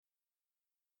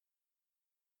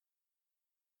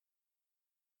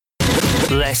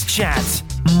Less chat,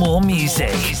 more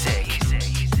music.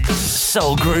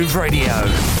 Soul Groove Radio.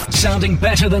 Sounding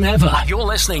better than ever. You're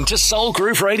listening to Soul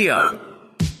Groove Radio.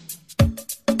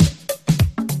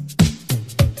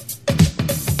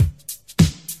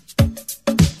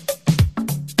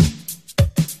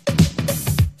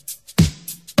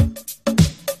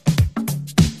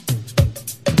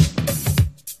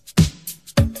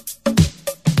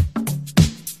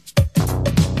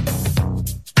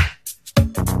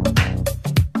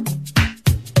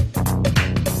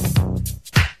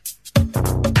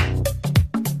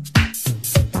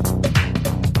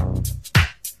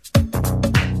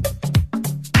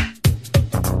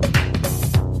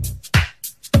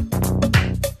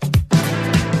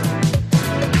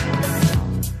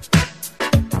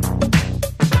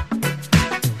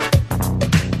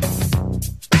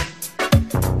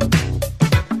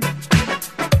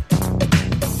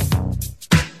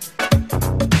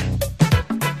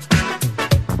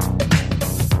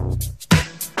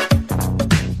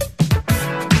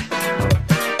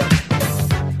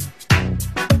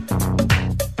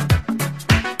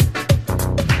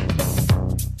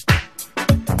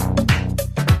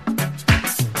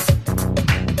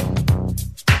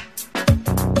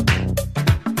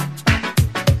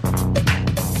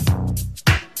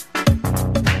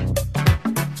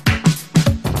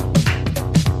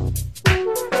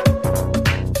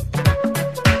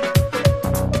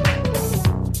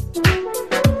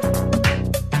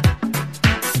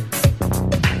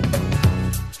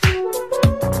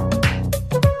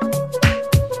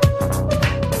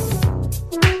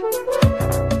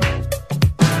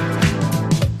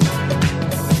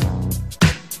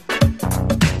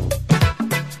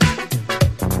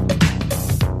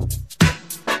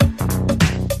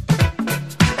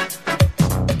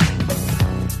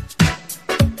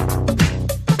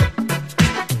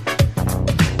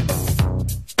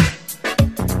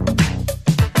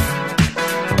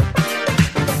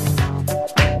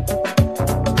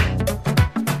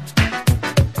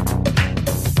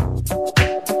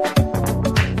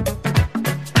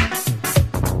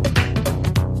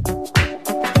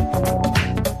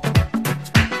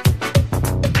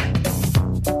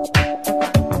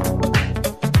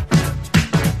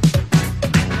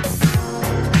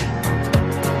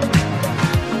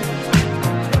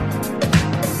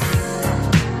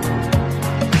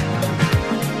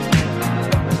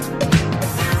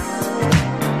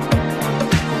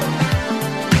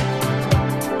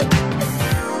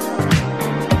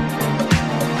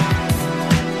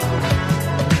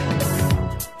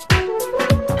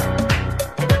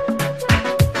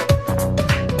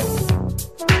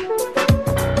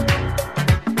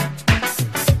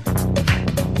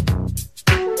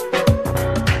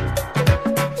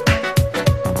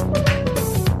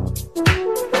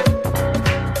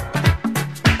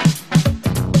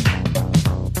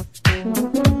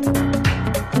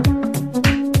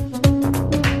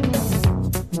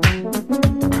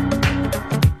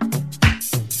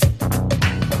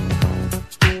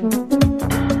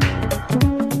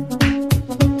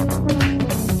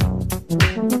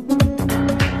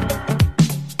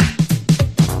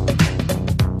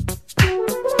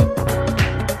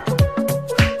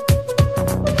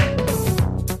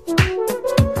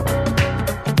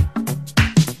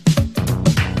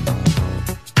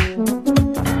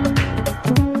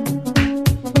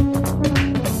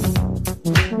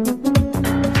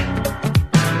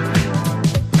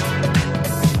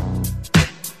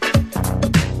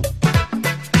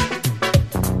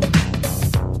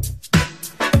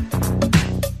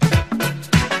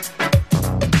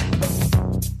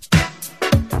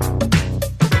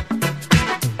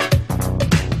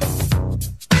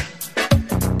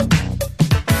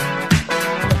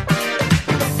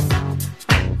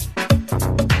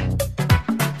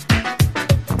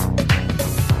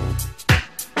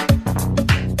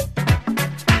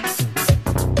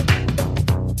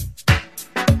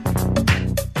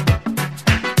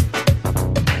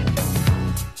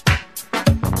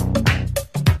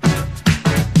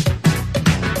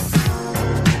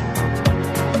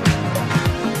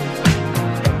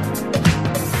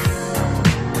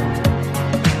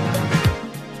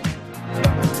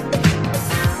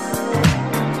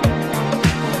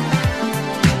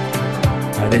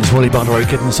 It's Wally Bardarou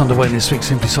getting us underway in this week's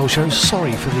Simply Soul show.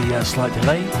 Sorry for the slight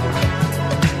delay.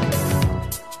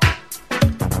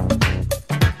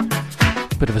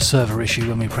 Bit of a server issue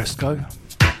when we pressed go.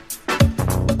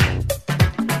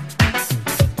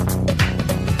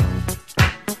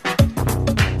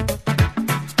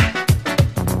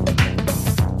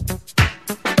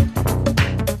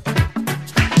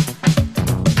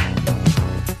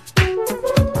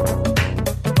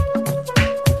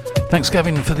 Thanks,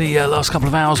 Gavin, for the last couple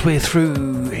of hours. We're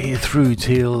here through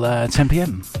till 10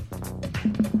 p.m.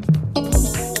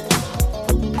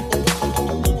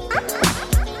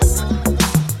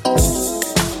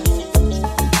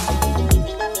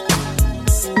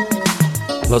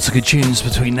 Lots of good tunes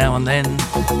between now and then.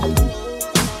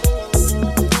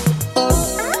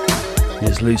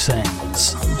 Here's Loose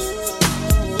Ends.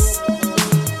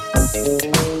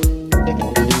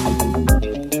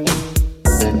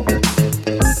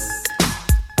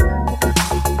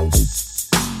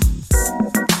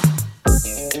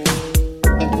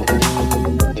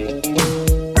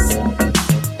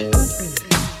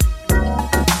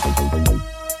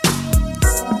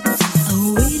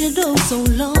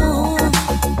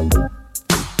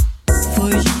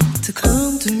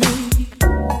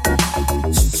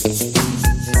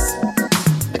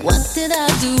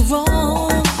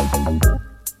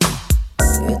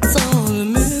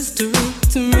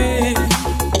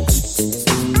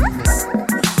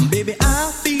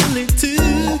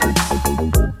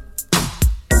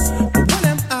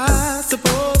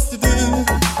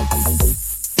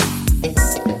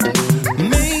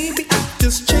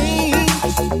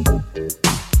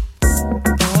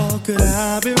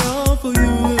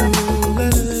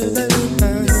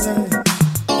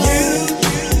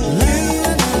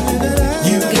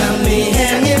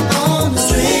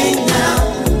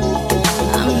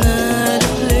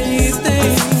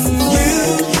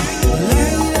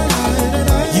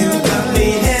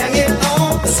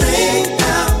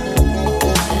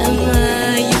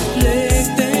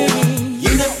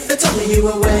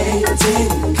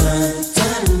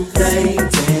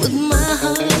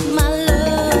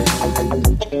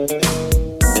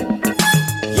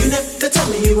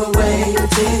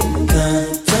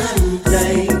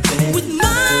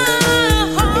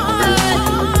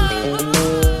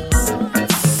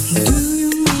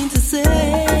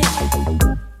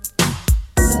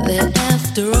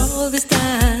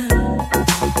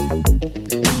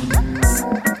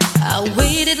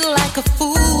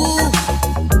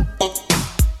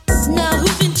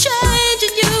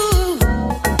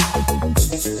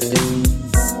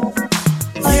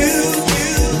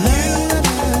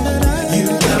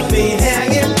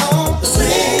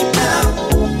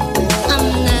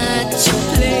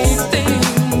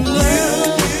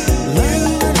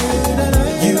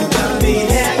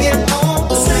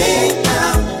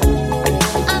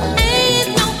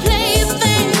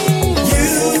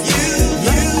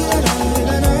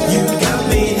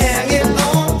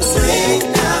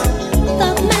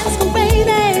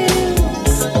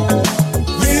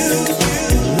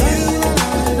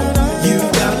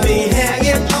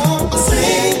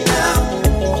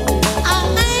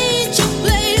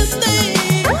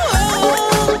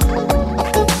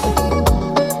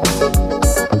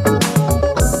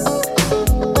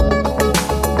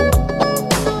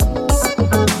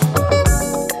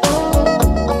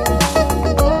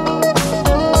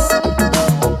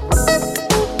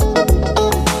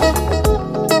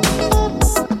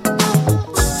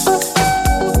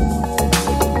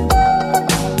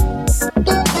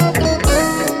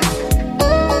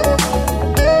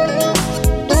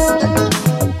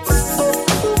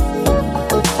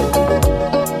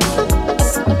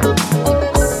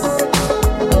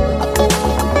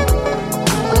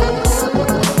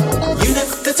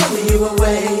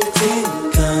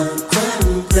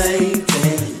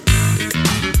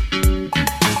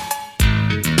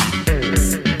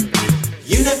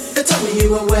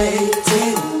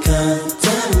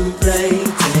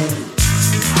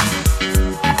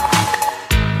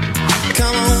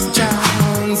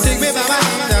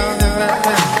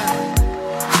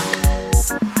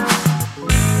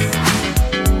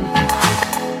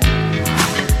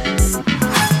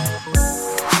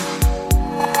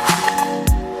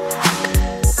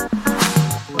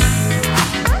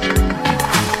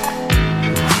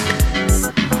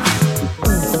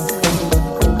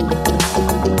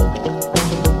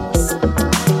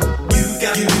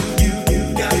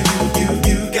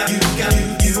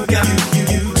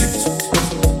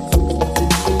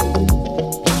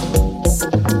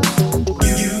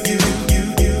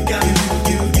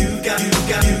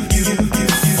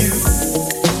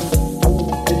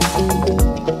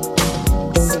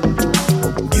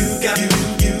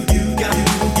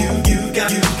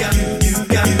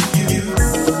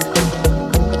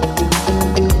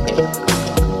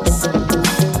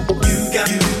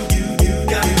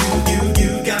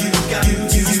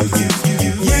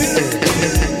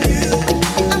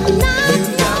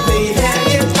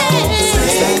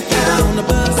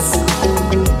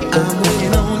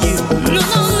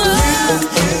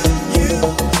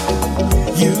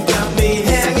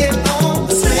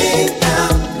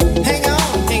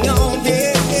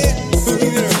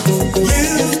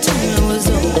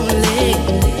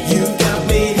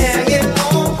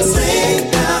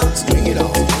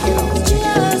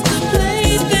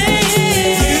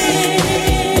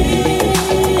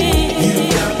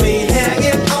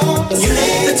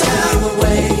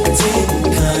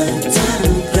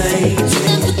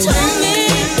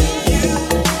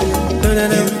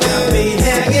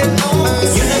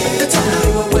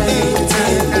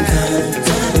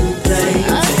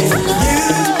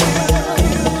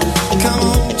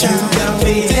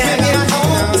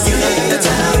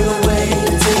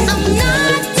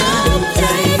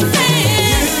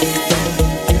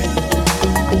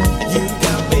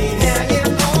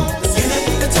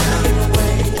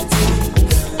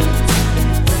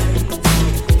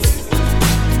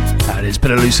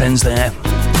 loose ends there,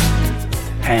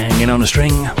 hanging on a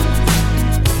string.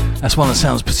 That's one that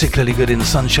sounds particularly good in the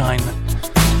sunshine.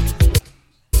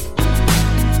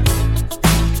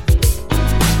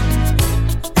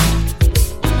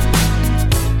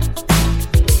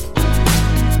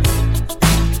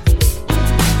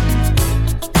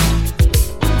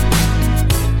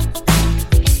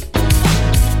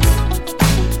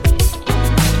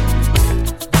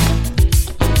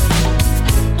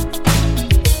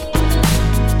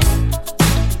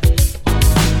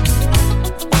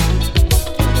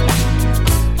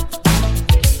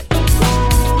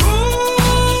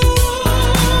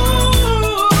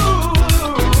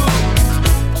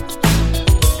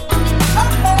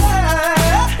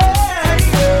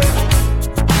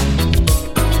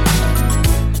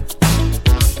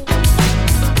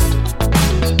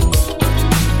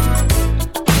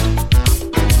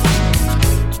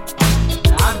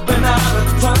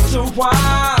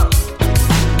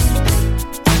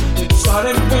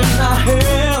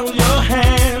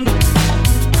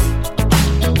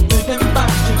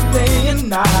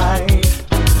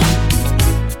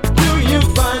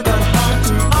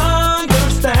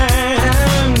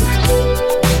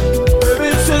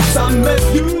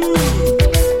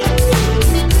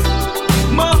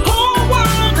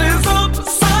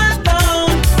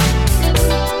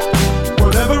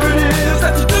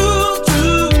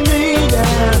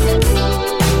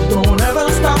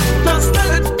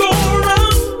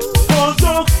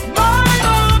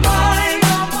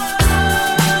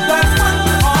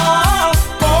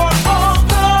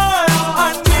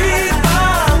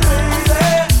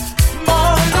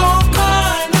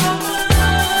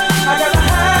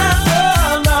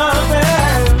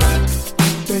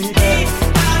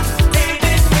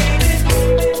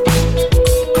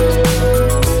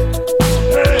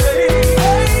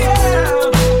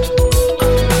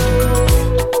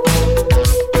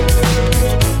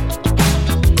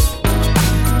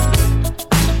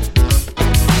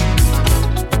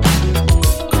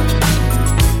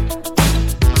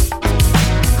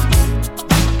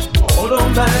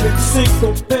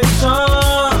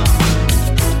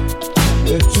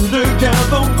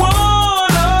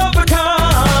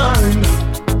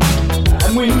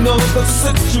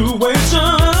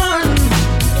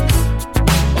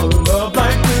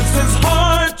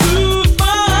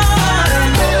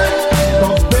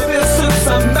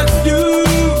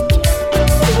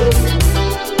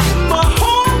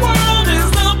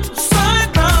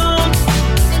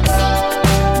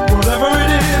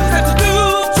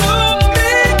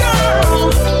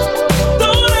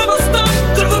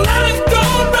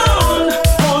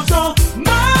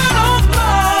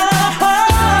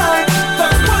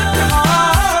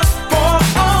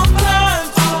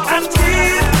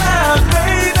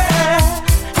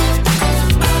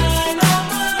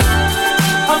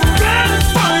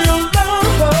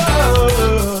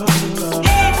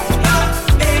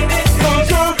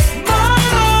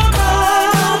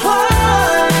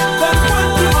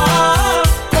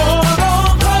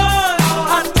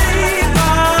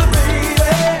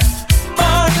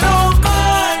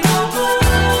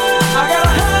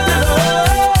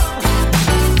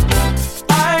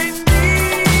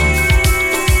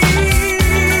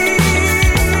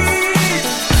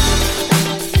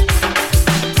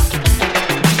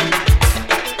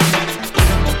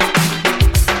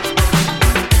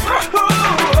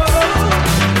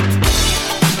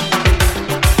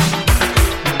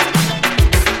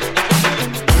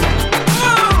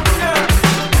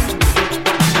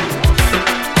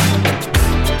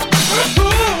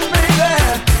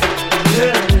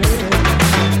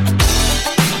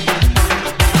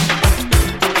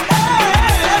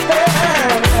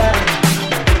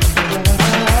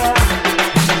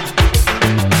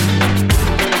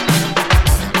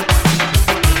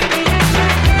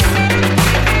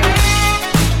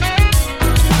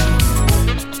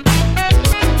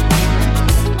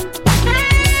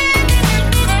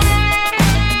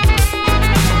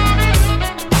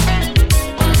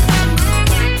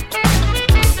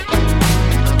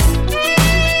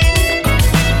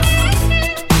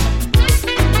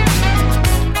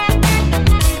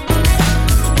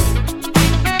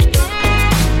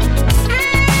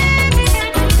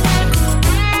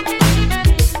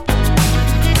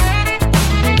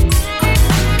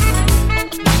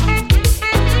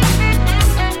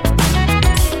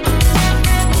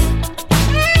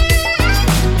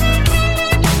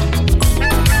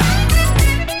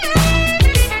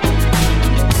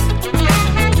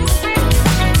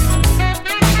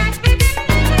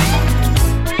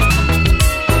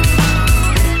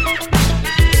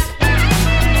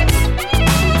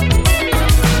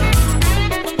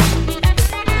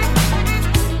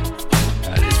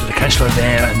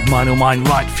 Criminal Mind.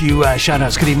 Right, few shout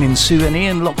outs. Good evening, Sue and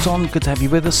Ian, locked on. Good to have you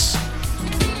with us.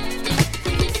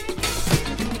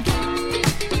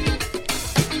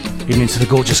 Evening to the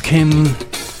gorgeous Kim.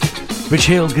 Rich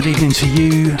Hill, good evening to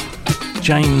you.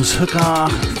 James Hooker.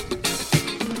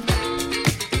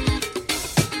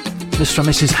 Mr. and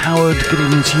Mrs. Howard, good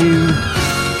evening to you.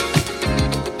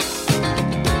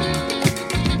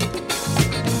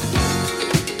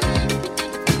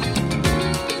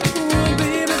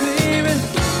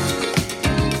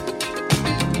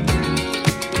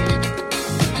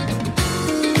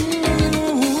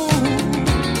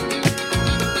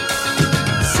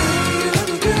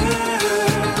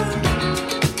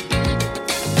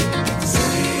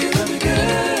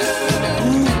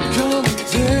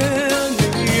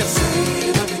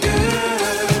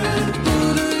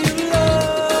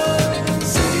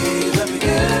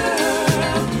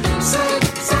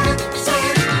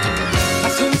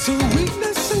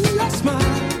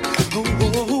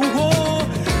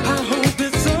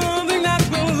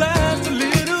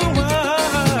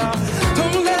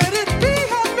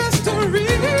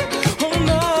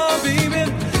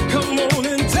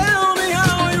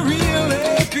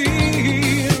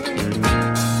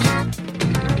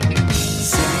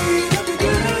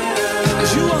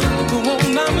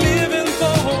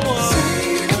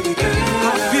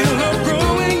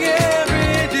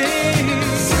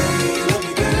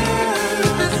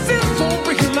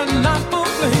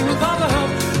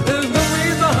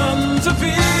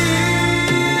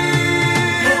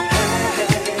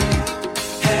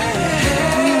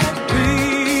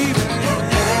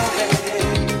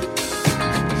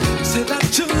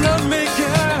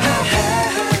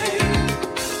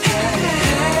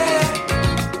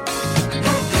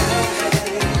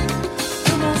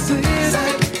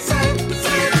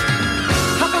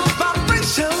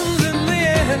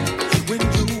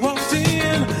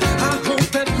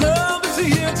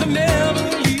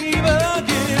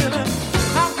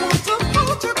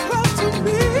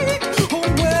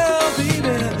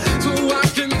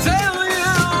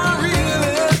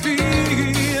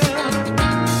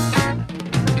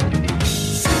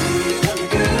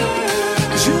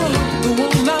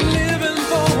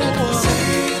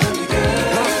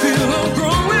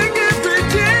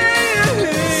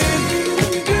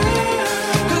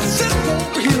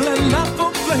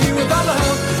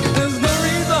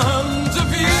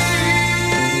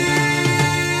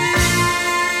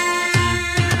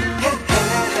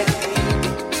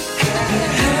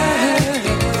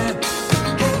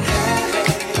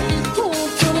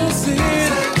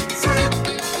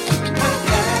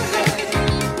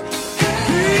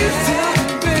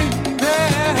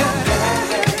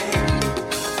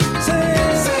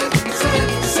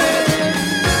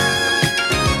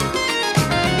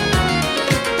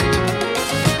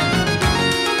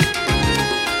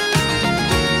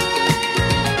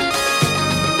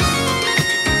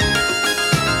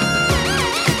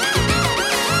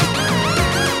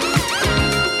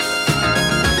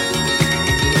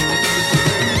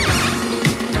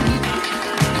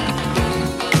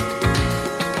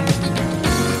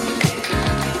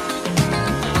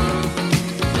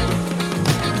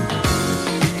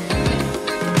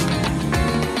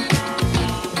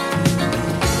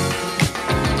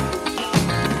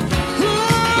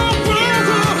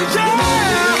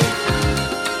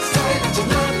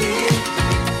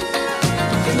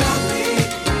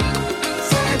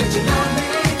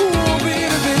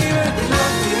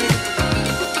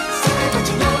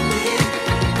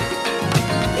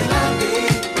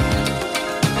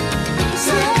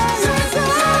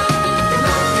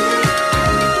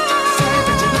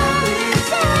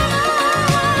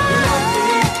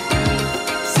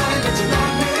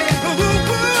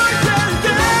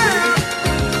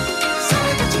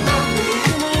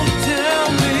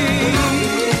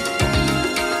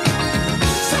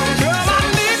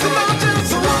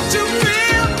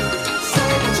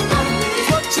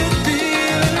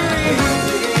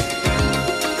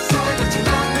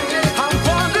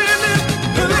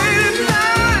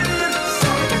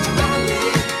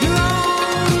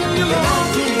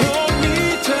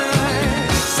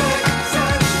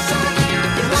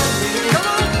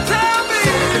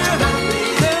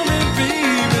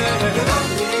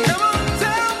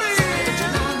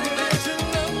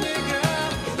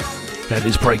 That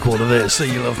is Breakwater there, So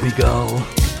You Love Me Girl.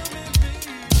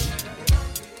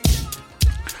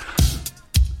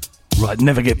 Right,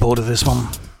 never get bored of this one.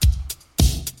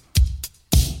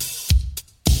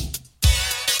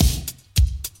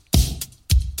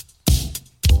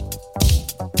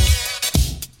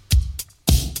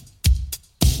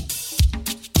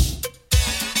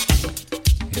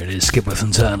 Here it is, Skipworth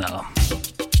and Turner.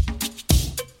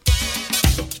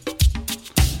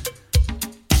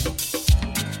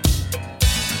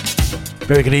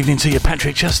 Very good evening to you,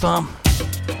 Patrick Chester.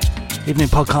 Evening,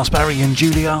 Podcast Barry and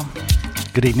Julia.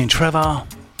 Good evening, Trevor.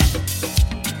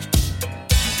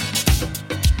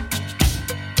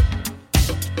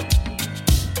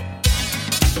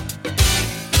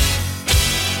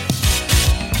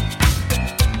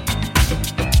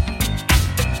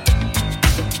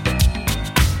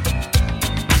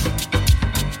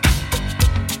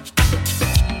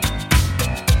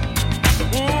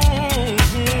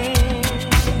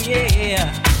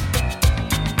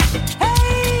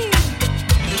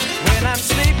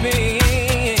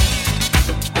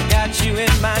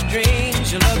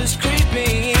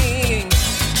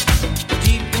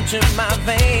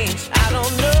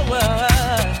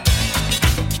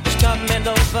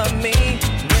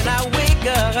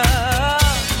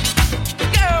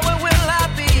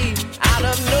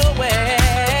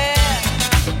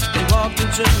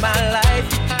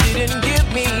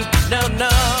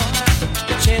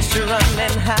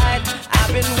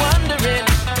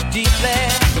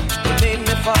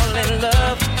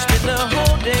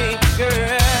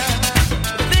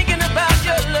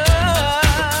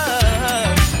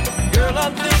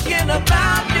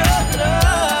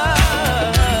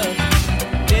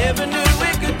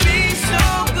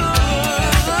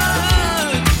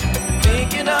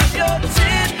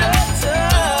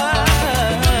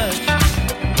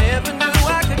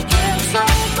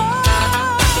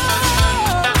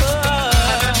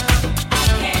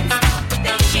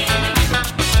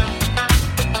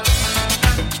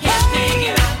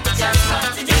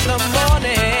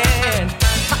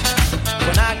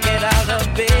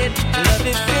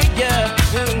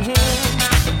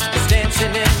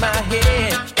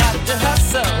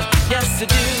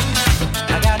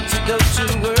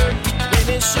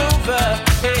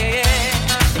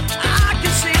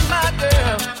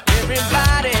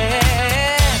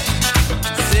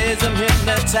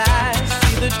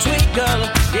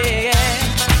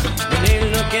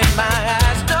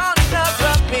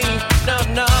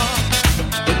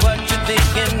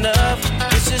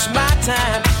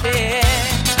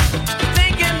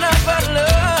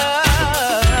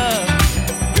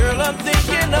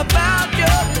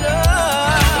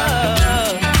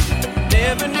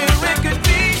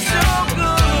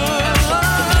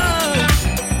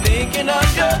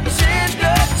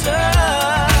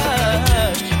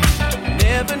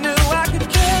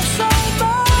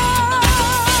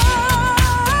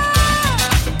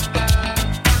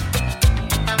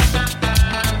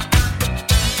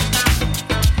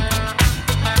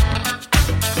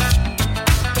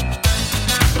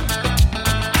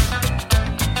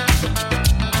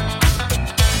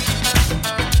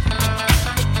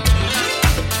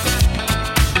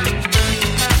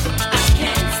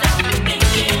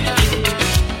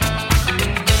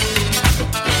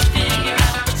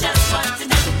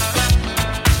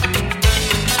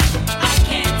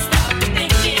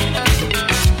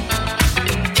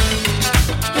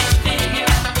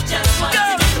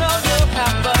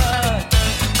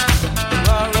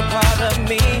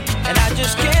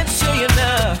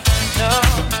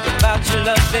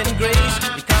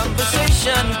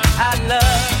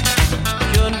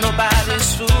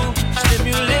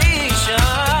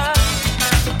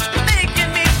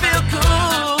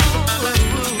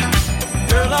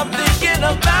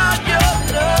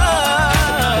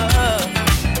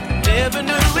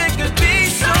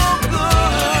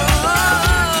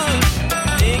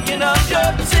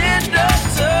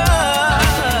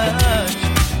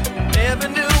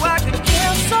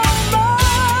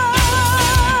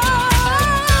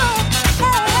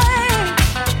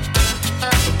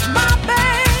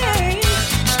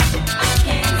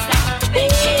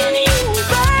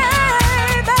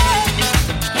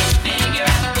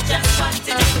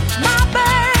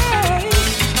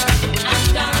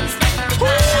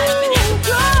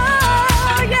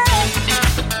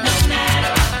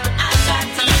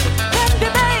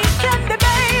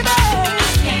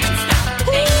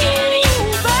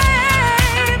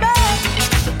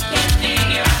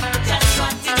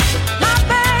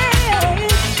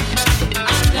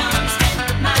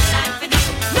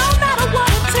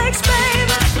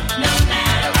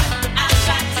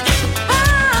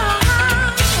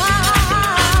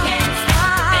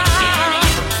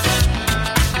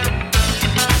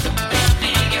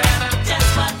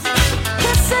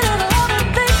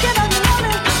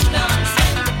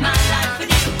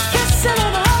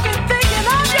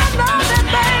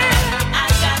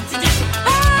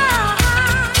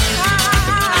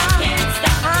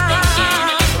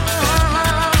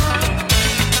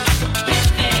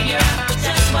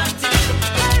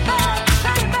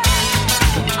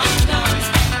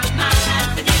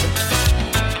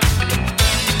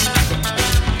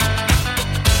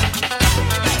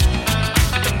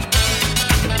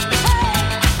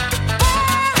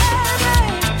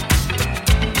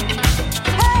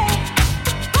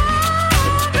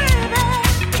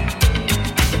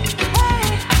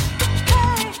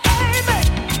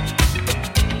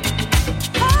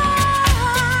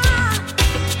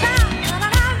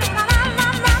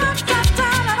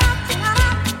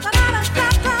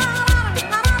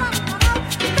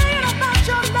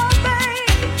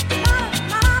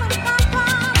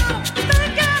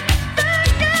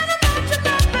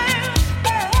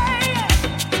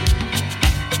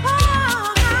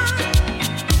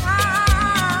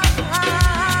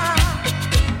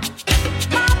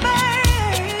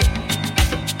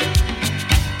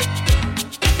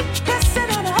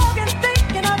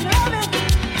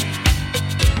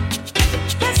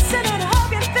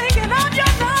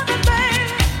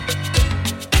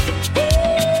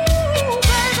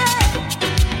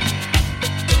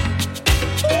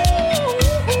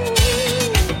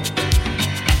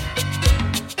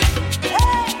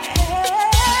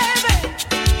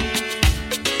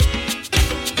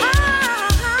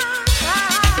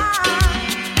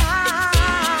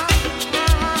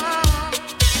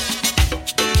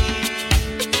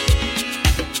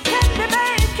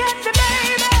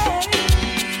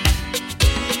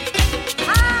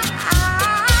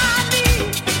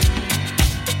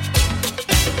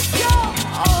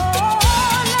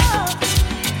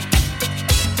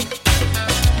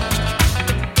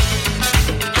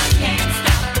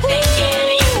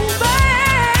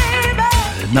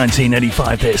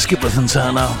 1985 there, Skipworth and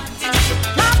Turner.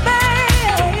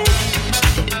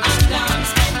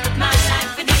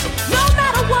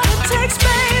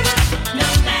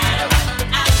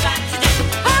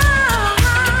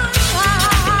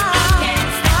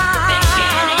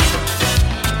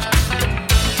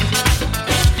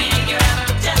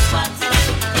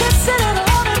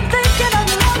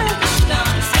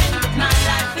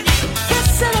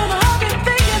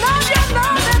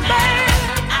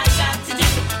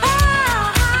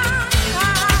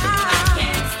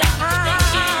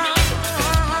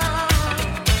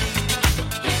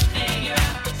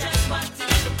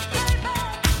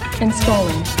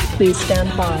 Installing. Please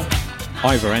stand by.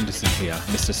 Ivor Anderson here,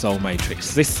 Mr. Soul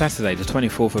Matrix. This Saturday, the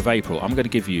 24th of April, I'm going to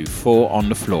give you 4 on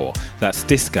the floor. That's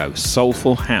disco,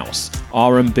 soulful house,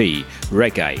 R&B,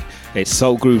 reggae. It's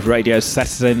Soul Groove Radio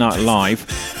Saturday Night Live,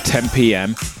 10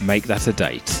 p.m. Make that a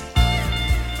date.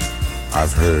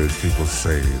 I've heard people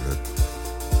say that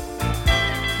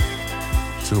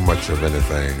too much of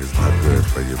anything is not good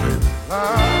for you, baby.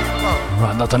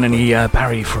 Right, not done any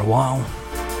Barry for a while.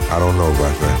 I don't know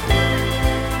about that.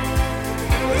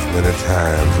 As many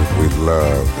times as we've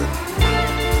loved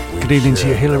and we've Good evening to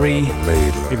you, Hillary.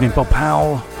 Made love. Evening, Bob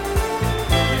Powell.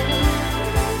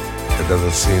 It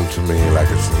doesn't seem to me like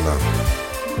it's enough.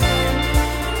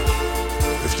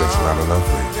 It's just not enough,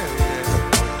 baby.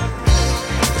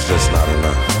 It's just not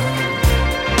enough.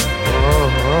 Oh,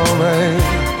 baby.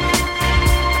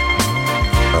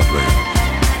 Oh, baby.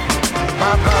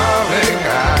 My darling,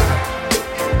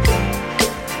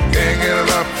 can't get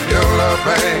enough of your love,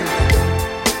 babe.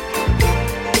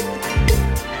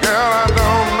 Girl, I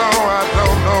don't know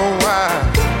why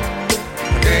I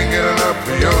can't get enough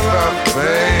of your love,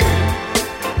 babe.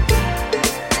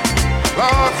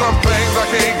 Lord, some things I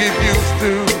can't get used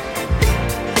to,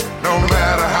 no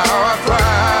matter how I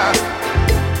try.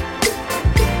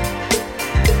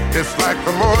 It's like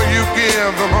the more you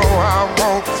give, the more I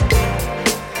want,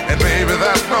 and baby,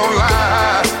 that's no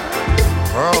lie.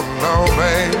 Oh no,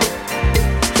 babe,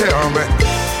 tell me,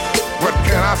 what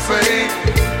can I say?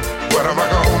 What am I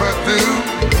gonna do?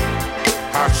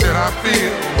 How should I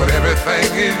feel when everything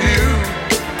is you?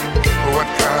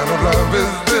 What kind of love is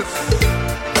this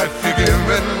that you're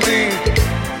giving me?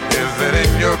 Is it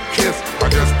in your kiss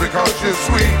or just because you're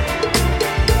sweet?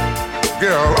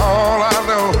 Girl, all I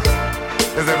know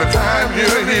is every time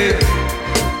you're here,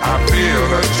 I feel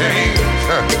a change,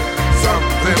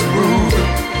 something moving.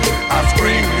 I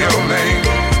scream your name.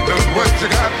 Look what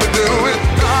you got to do with,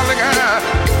 darling, I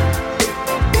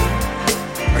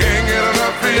can't get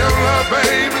enough of your love,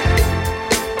 baby.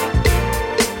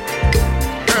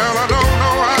 Girl, I don't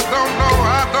know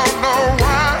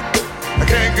why I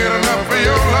can't get enough of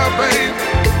your love, baby.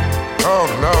 Oh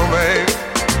no, baby.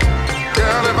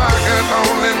 Girl, if I could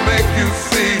only make you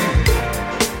see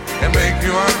and make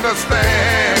you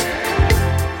understand.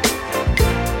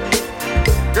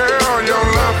 Girl, your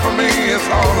love for me is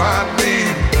all I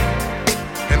need,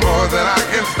 and more than I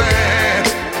can stand.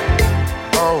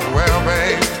 Oh, well,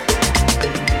 babe,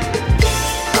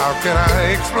 how can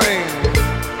I explain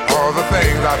all the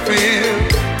things I feel?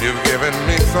 You've given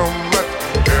me so much,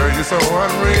 girl, you're so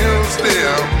unreal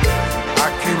still. I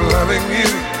keep loving you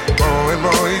more and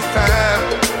more each time.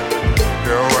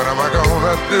 Girl, what am I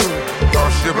gonna do?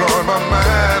 'Cause you're blowing my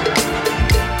mind.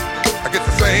 I get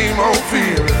the same old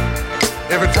feeling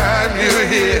every time you're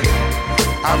here.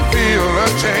 I feel a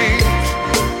change,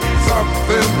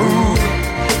 something moving.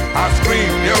 I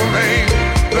scream your name.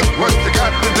 Look what you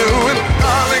got to do, and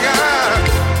darling, I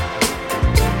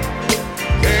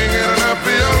can't get enough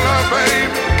of your love,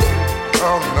 babe.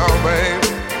 Oh no, babe.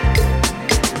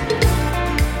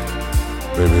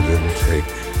 Baby, it didn't take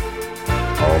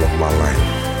all of my life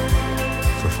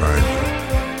to find you.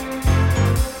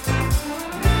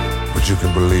 But you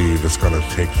can believe it's gonna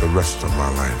take the rest of my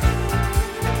life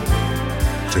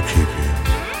to keep you.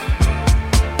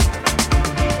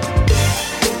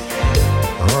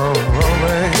 Oh,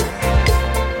 man.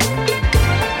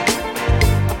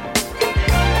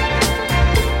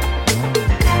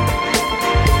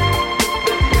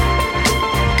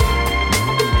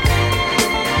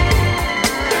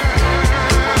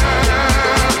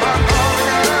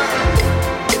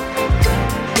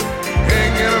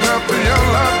 Can't get enough of your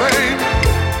love, baby.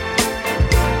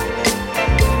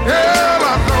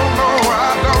 Yeah, I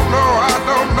don't know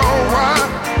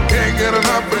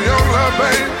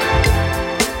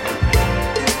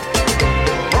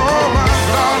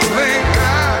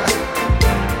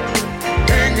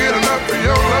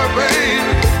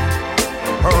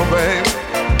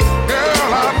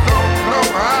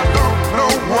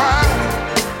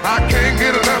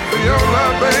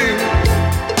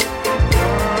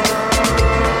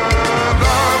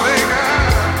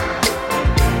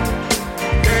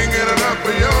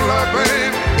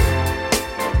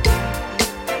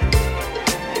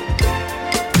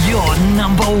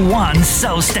main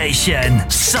soul station,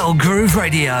 Soul Groove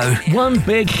Radio. One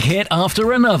big hit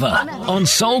after another on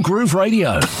Soul Groove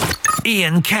Radio.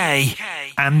 Ian K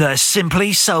and the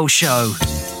Simply Soul Show.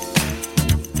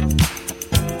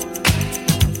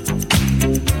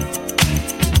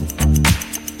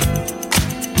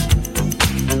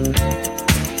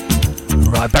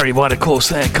 Right, Barry White, of course,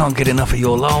 there. Can't get enough of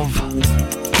your love.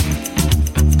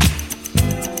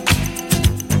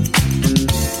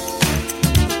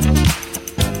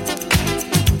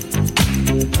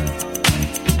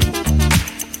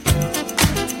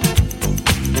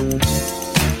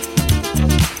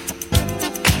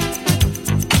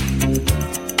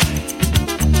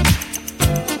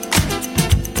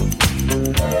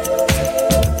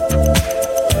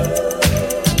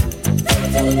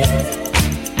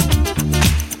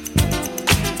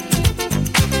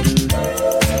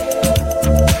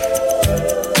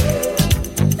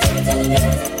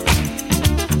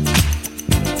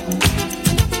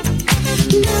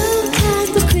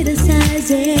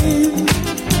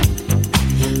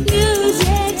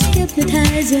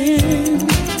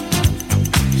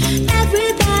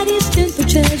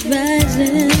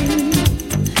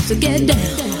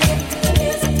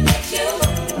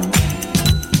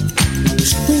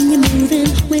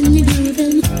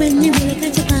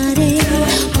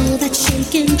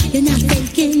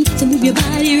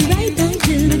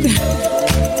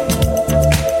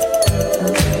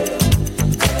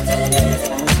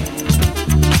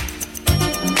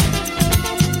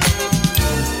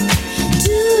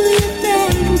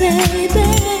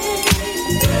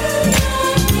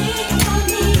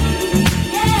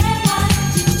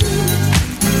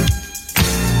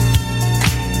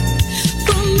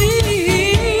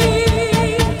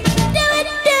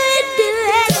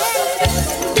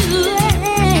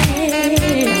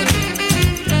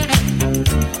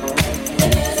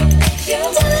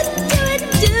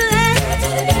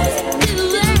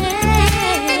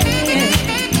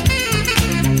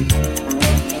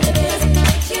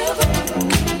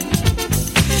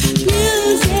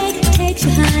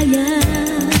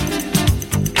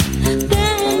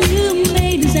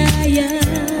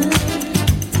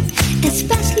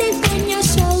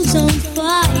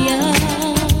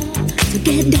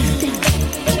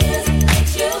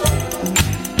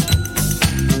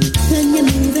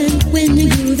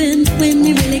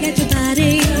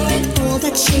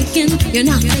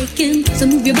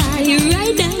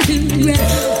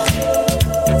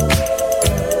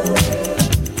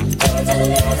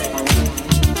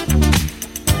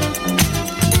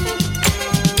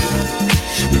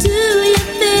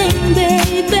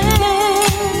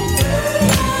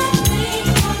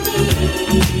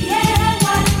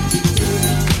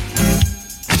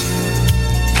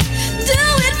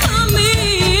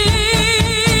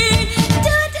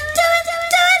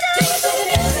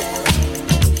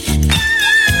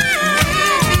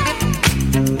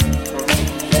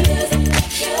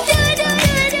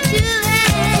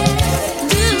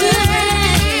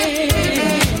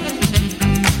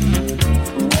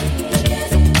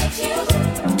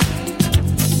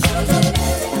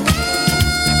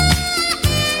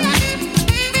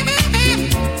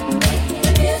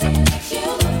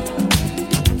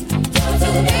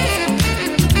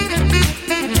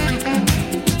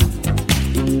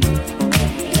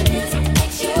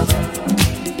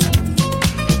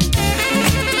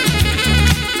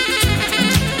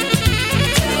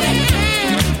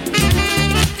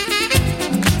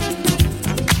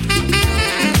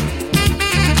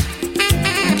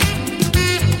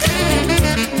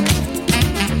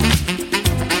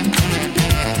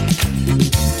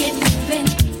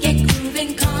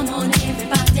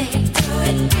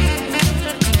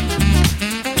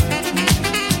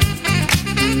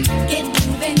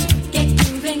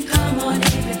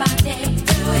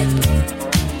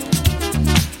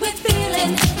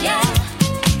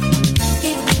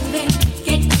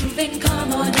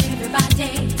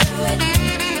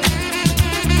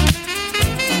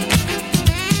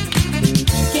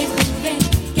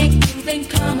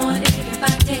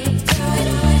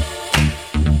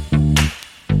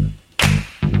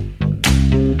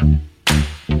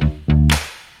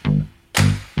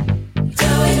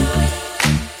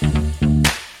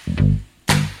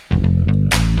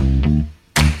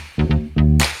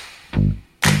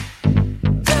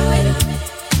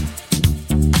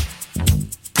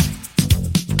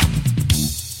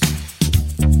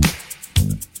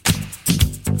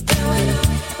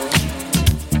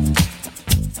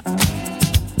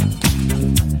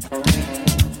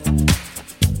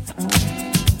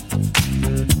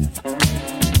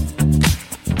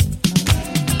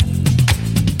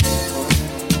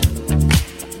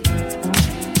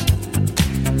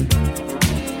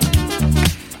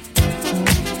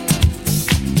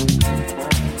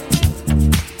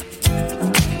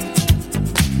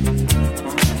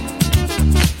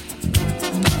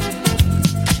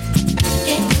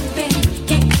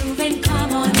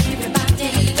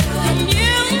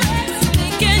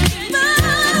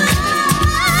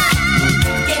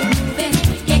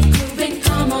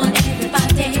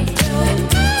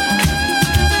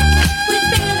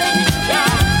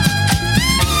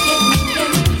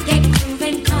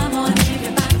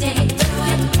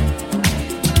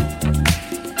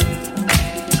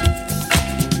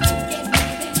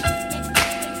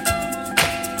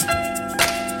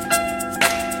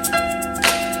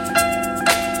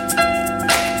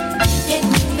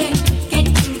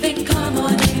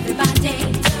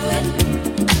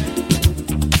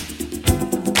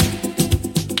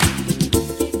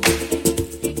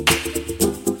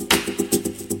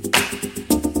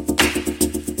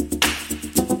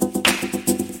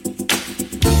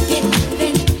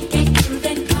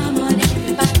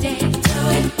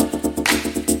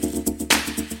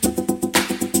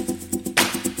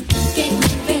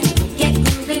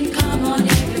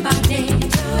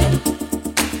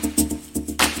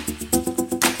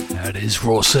 That is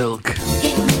Raw Sylk.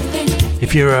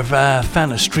 If you're a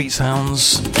fan of street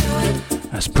sounds,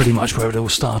 that's pretty much where it all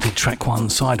started. Track 1,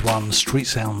 side 1, street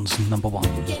sounds, number 1.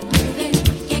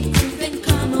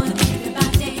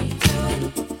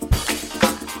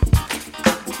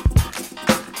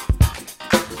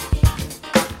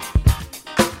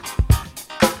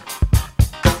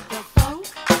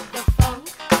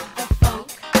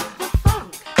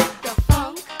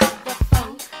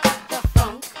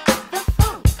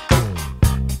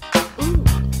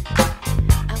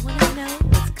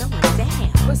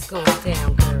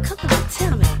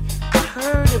 Tell me, I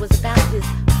heard it was about this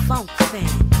funk thing,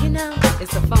 you know?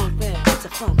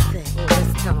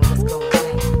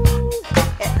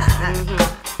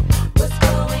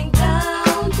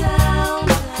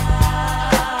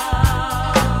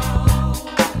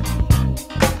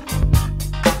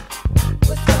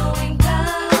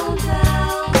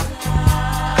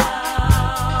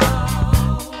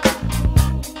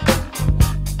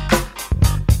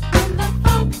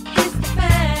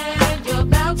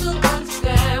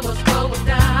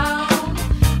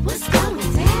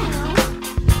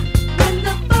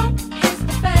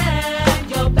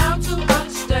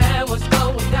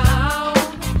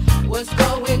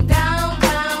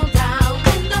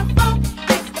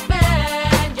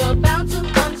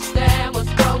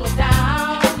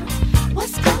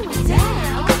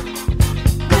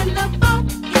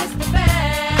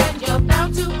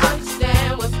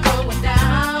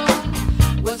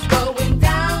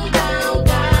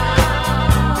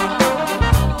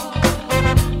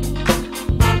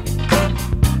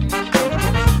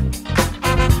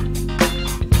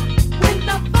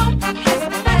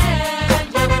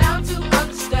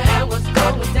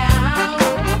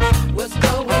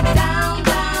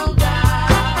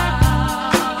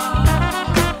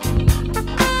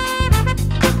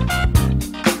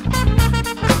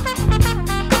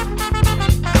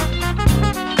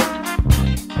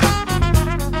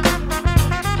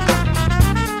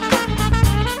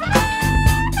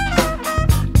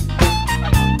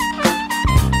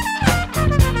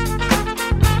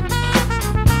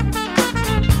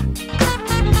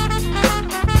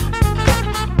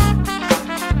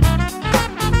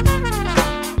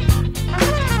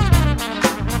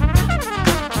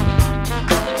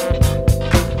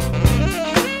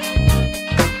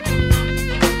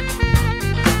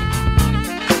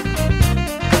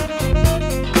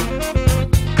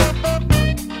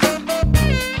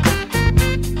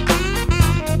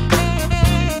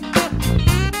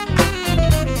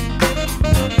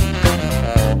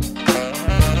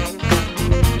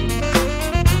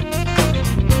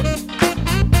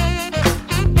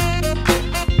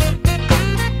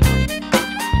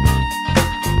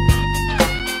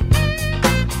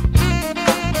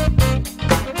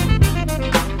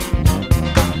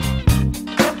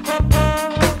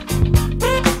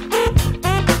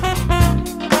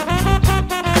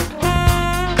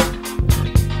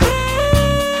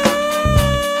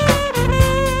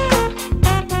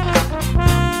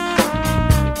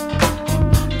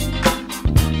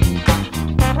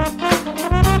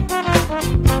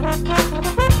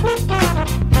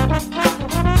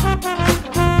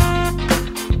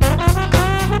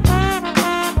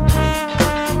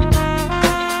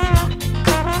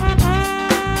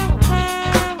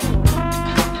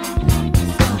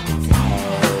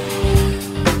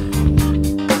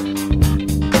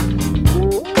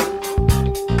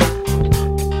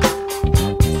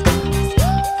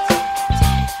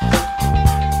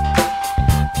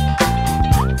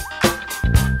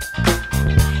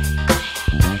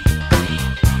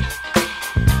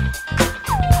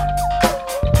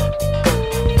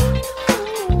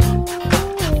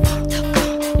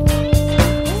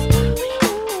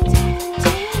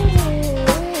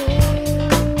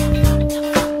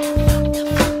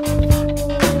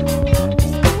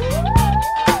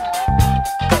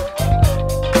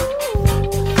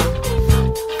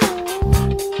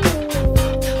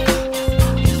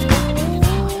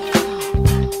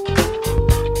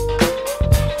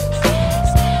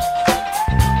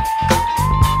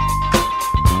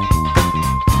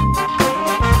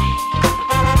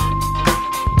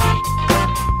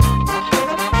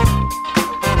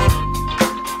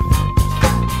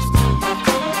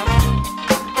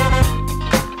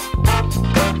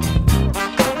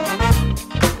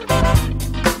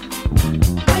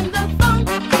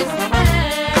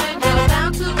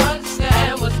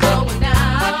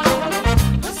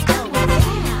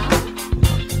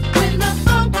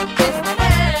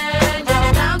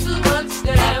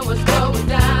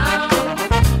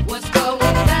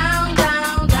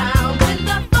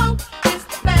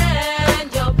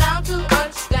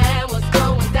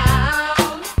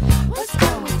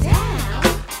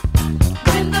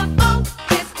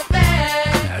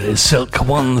 Sylk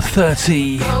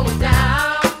 130.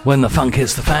 When the funk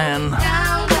hits the fan.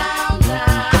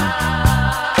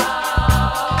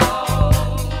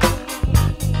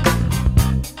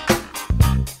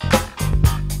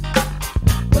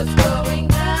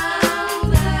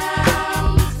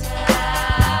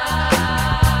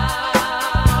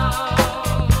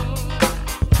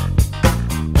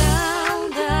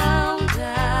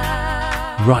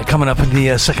 Right, coming up in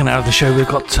the second hour of the show, we've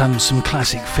got some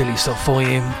classic Philly stuff for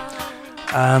you.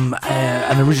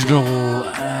 An original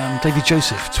David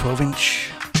Joseph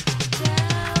 12-inch.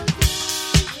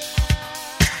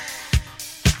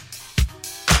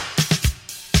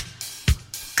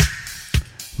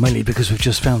 Mainly because we've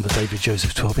just found the David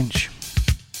Joseph 12-inch.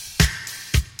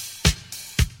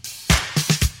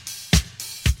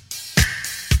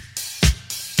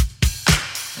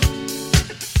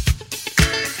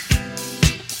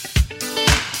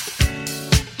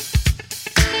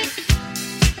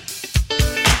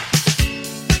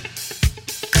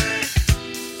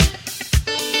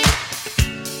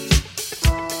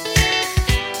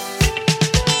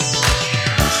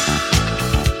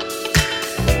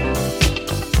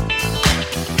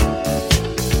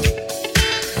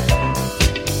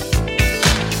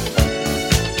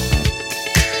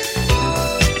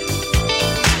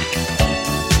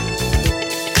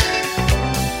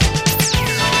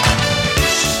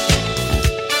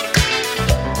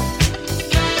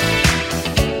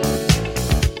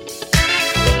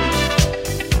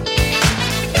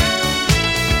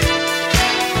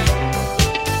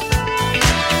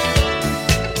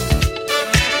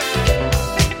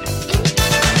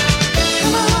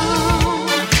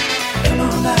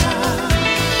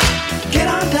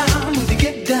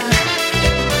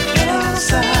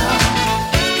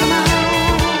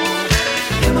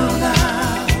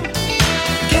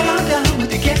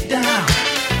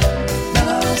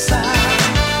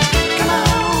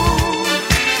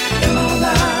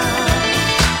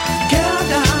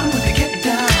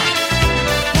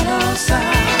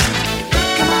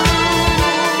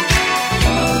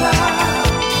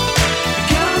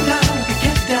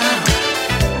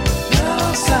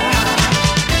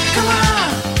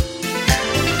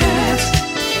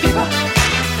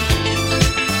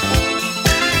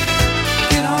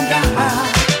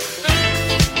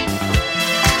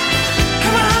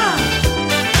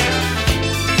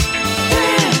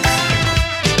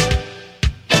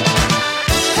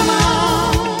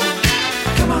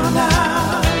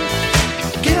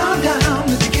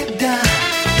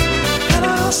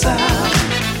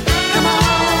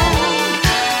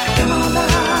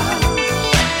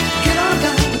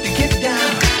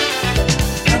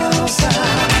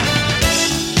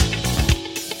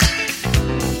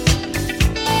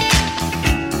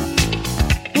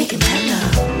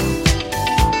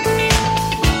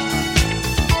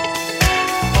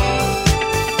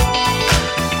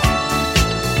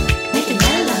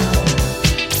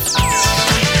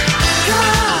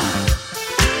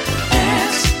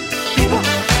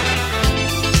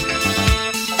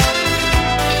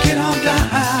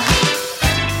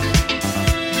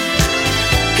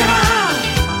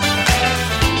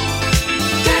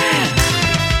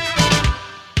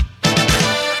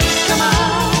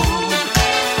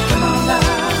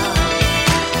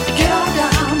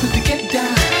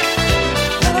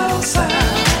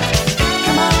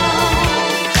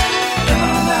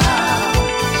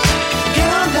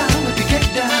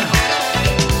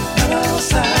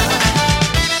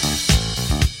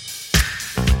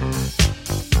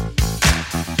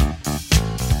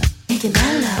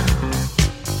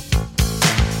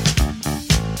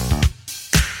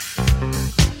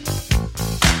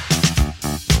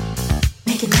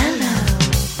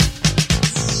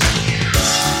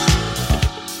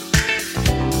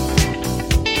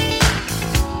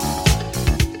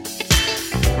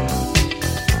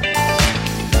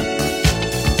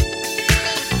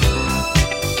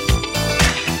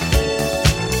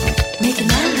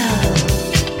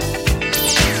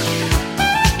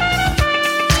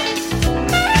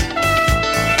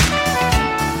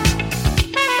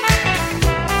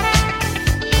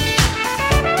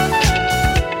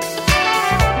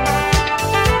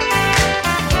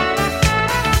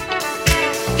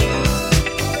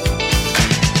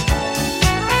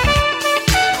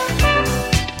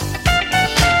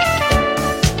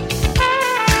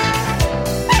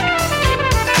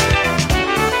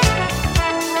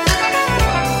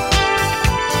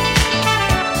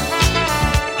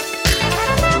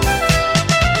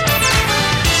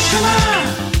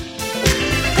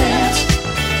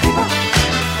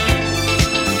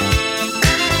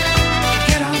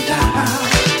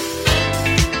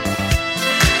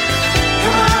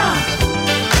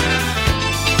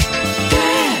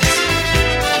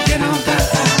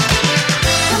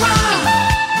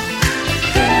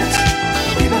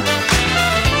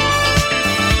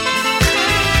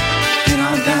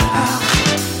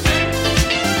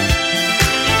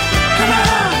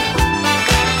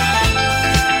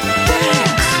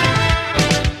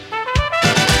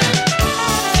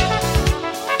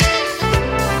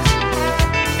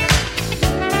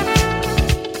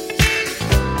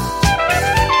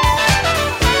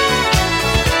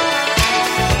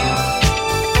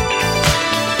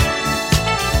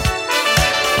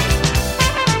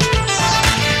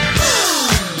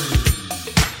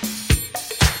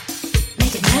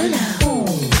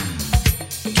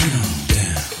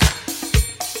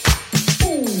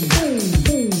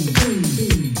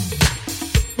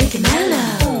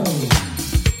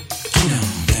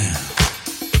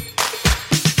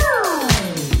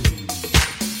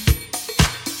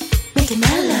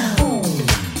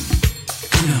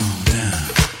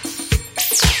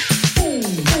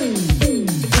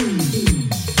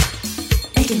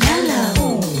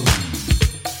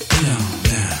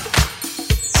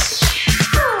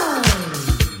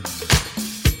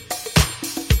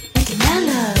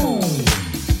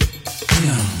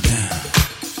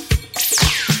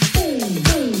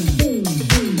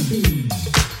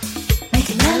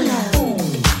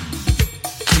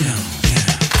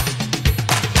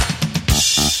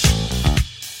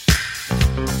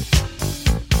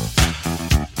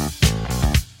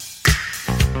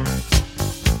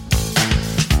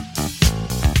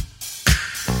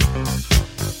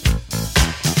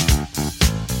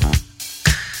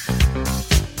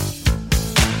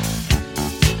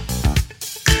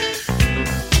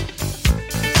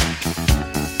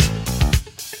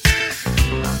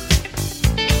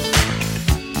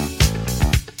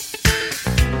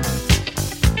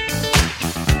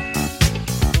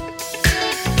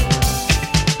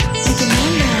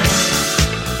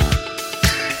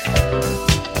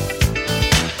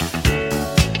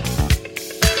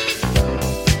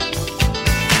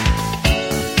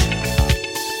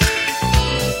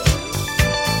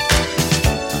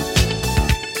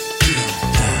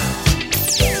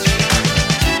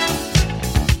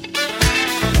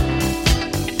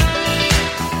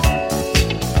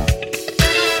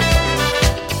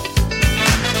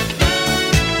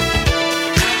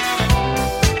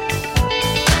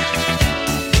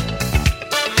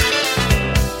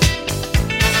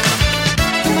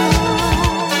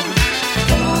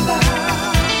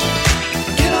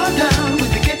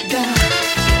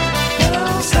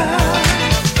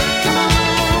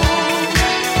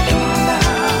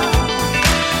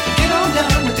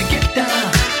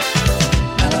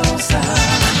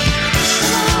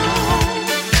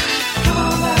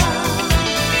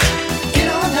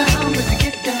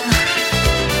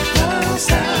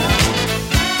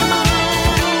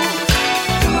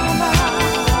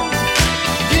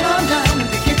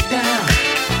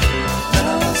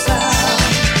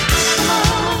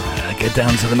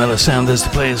 Down to the Melow Sounders, the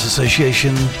Players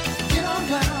Association.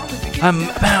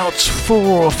 About 4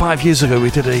 or 5 years ago we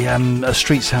did a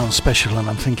Street Sound special, and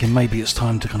I'm thinking maybe it's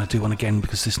time to kind of do one again,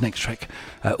 because this next track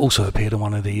also appeared on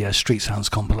one of the Street Sounds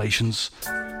compilations.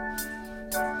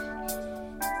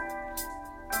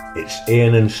 It's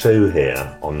Ian and Sue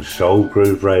here on Soul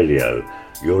Groove Radio.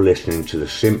 You're listening to the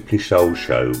Simply Soul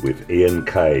Show with Ian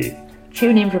K.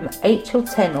 Tune in from 8 till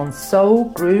 10 on Soul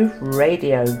Groove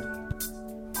Radio.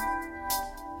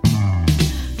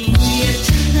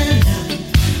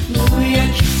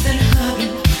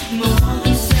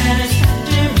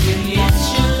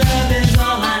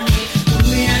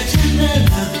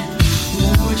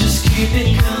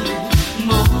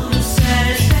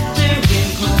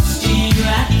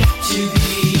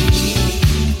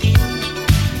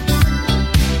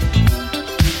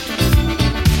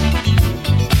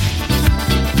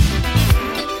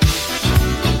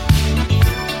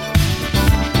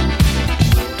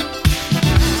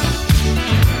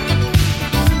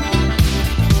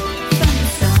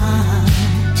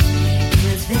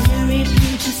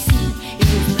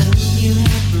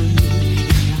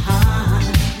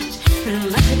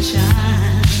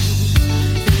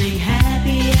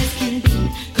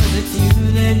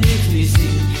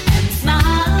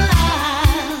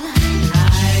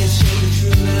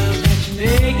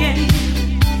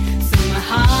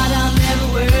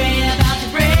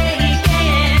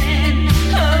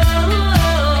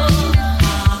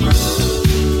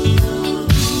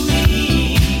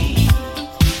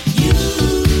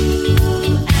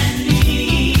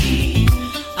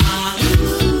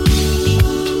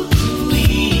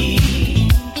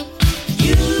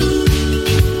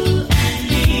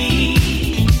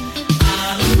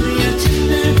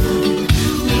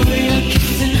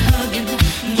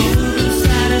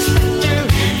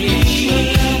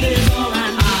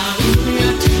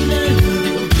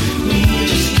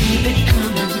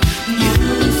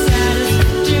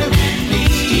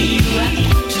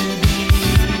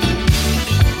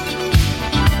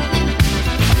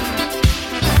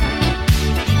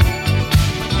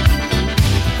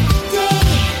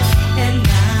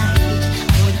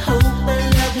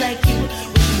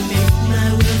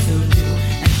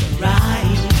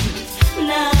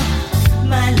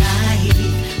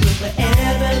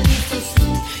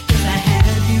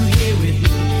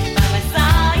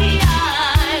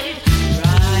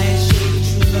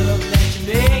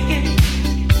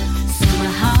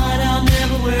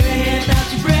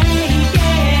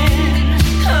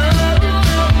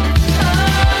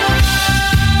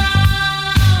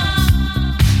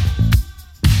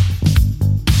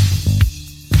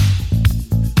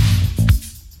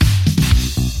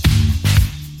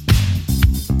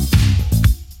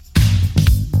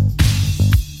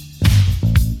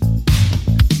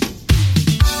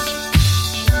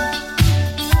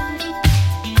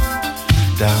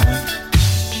 Darling,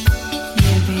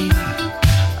 yeah, baby,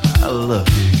 I love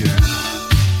you, girl.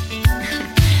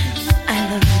 I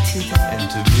love you too, darling. And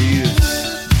to me, it's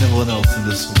no one else in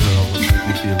this world will make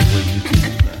me feel the way you do.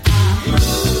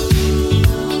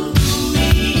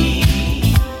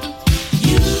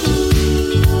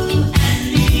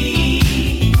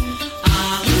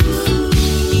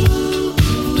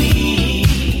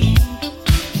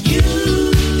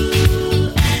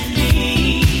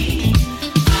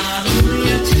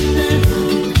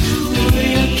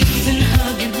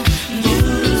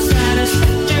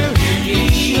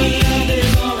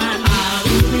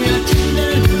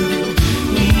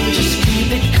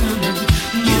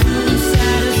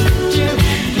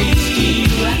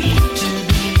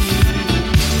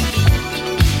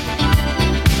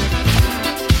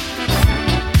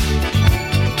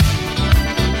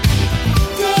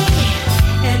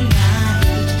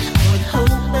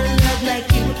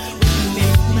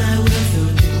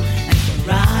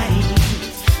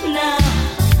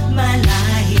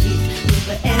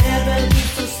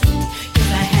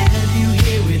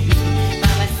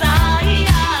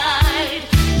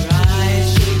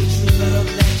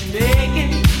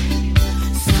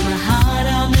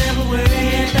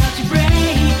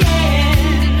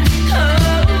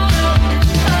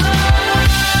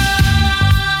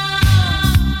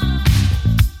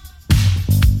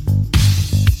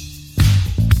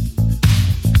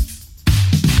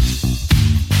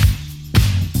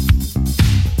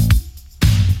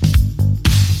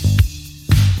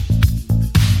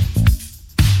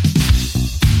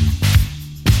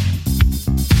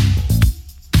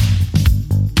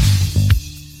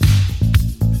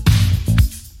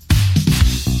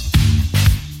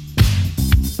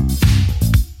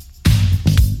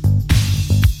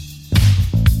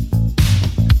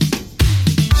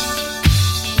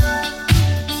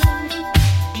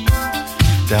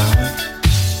 Darling,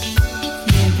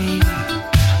 yeah, baby,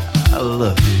 I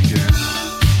love you, girl.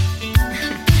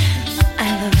 I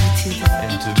love you too,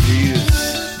 darling. And to me, it's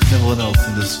no one else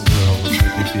in this world will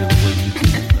make me feel the way you do.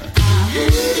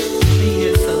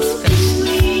 You're so special.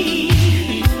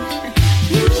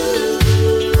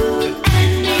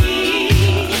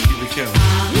 Keep it going.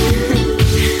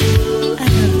 I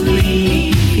love the way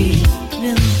you feel.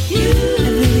 Really, I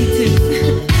really do.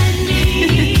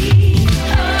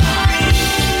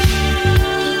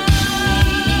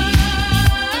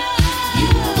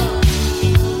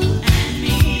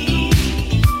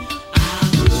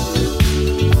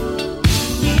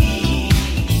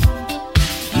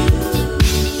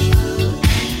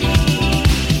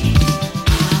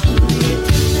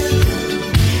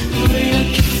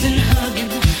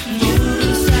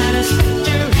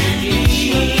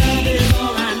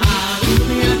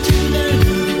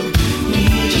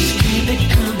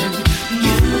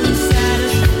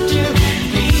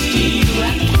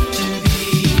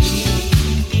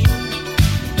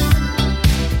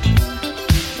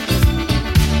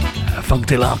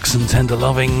 Deluxe and Tender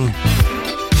Loving.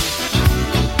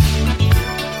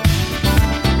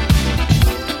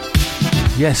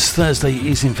 Yes, Thursday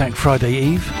is in fact Friday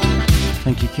Eve.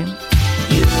 Thank you, Kim.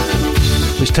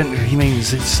 Which technically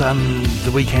means it's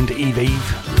the weekend Eve.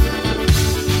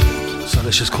 So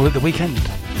let's just call it the weekend.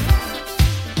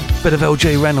 Bit of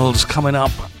LJ Reynolds coming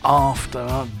up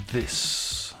after this.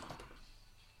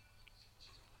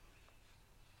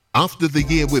 After the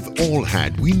year we've all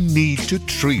had, we need to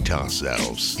treat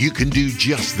ourselves. You can do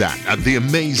just that at the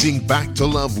amazing Back to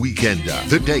Love Weekender.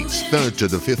 The dates 3rd to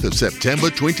the 5th of September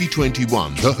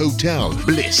 2021. The Hotel,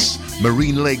 Bliss,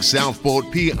 Marine Lake Southport,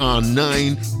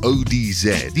 PR9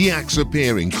 ODZ. The acts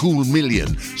appearing: Cool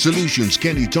Million, Solutions,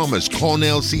 Kenny Thomas,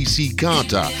 Cornell, CC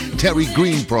Carter, Terry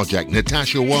Green Project,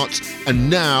 Natasha Watts, and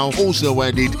now also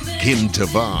added Kim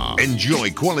Tavar. Enjoy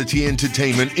quality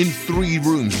entertainment in 3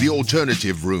 rooms: the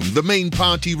Alternative Room, the Main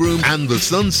Party Room, and the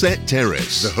Sunset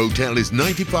Terrace. The hotel is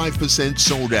 95%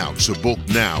 sold out, so book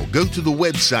now. Go to the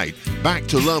website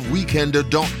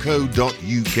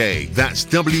backtoloveweekender.co.uk. That's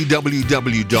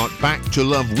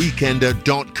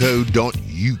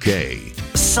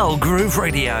www.backtoloveweekender.co.uk. Soul Groove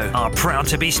Radio are proud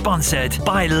to be sponsored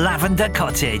by Lavender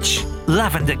Cottage.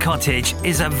 Lavender Cottage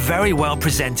is a very well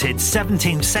presented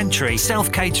 17th century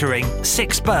self-catering,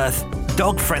 6-berth,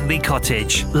 dog-friendly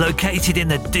cottage located in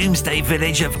the Doomsday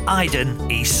village of Iden,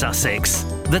 East Sussex.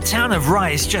 The town of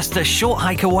Rye is just a short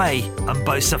hike away and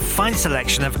boasts a fine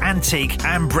selection of antique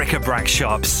and bric-a-brac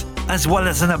shops. as well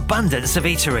as an abundance of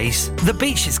eateries. The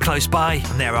beach is close by,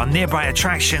 and there are nearby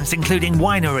attractions including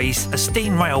wineries, a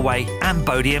steam railway, and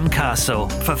Bodiam Castle.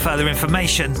 For further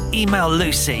information, email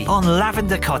Lucy on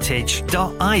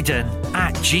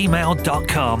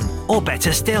lavendercottage.iden@gmail.com, or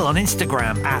better still on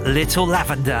Instagram at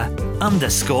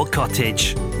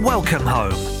littlelavender_cottage. Welcome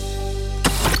home.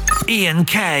 Ian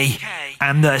K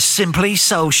and the Simply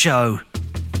Soul Show.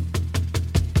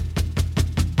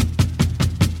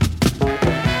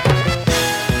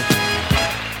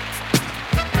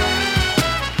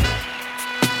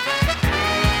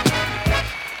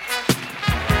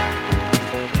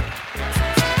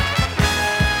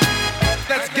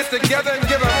 Let's get together and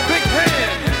give a big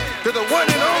hand to the one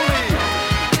and only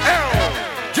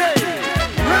L.J.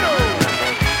 Reynolds.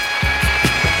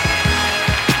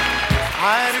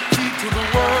 I had a key to the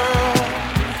world.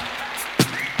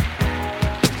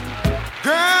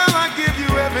 Girl, I give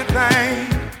you everything.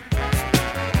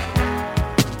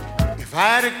 If I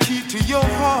had a key to your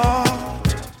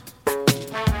heart,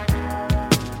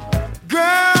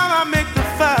 girl, I make the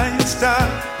fire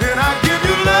start. Then I give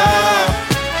you love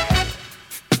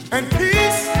and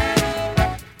peace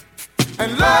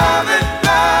and love it,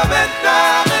 love it,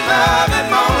 love it, love it,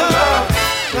 more love.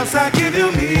 Plus I give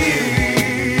you me.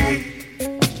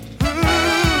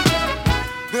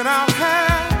 Then I'll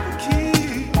have the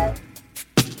key.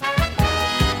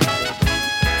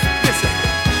 Listen,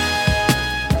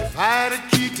 if I had a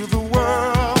key to the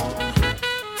world,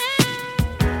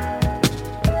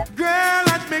 girl,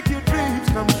 I'd make your dreams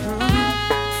come true.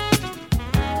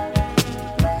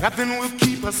 Nothing will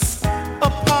keep us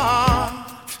apart.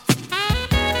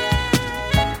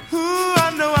 Ooh, I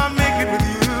know I'll make it with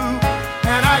you.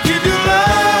 And I give you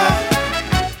love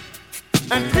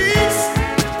and peace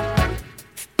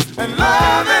and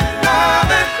love it,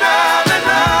 love it, love it,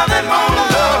 love it, more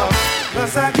love.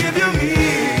 Plus I give you me.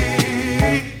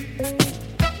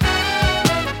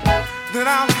 Then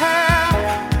I'll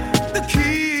have the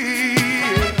key.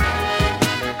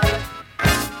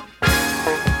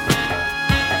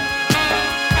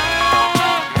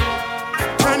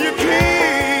 Turn your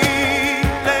key,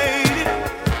 lady.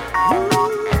 Ooh,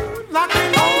 lock me,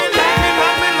 lock me, lock me,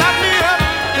 lock me, lock me up,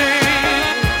 baby.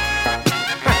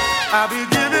 I'll be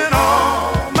giving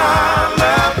all my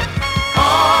love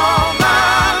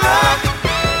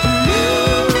to you.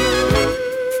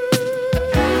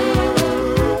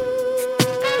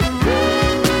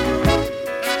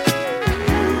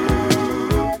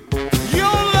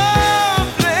 Your love,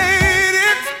 lady,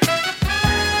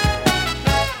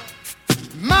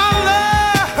 my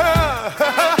love,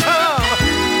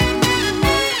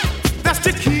 that's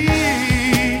the key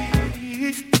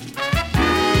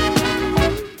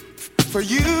for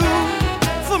you,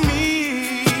 for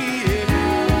me.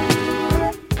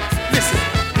 Listen,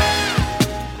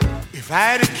 if I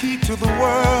had a key to the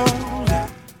world,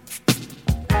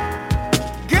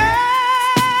 girl,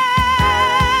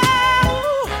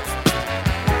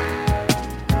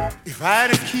 if I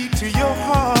had a key to your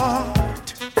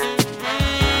heart,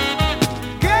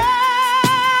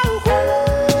 girl,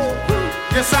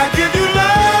 yes, I give you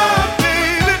love,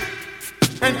 baby,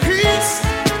 and peace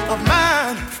of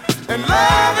mind, and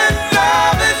love it,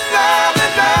 love it, love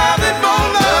it, love it, more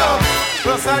love.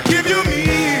 Plus I give you me.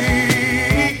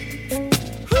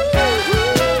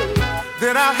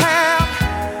 Then I'll have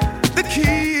the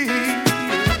key.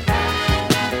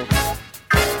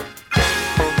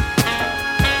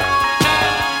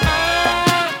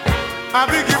 I'll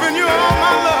be giving you all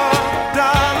my love,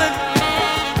 darling.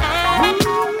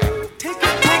 Take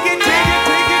it, take it, take it,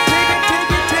 take it, take it,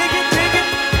 take it, take it, take it.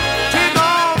 Take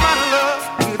all my love,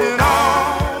 give it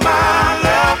all my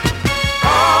love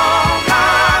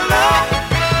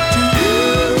to you.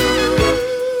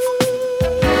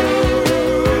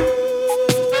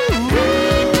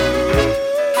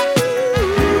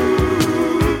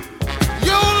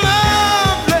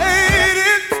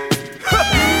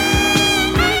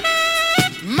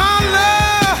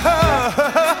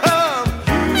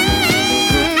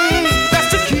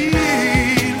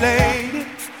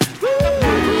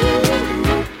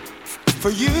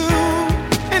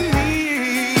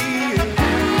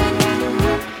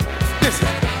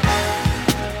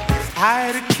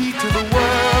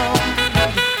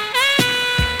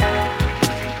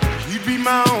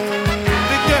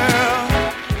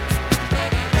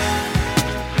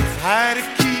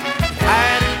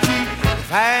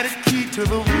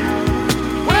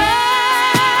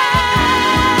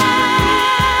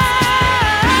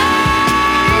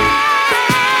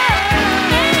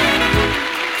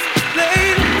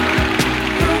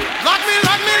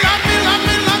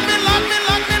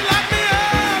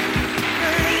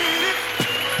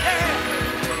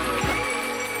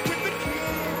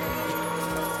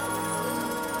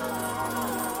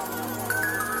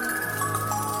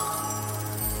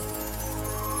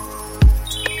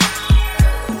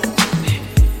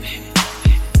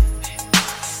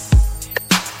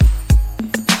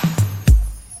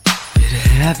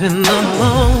 having a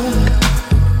moment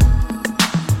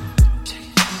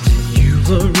you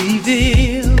were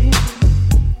revealed,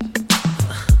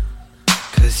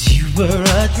 'cause you were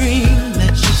a dream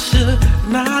that you should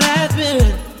not have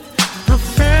been, a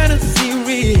fantasy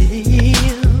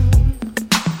real.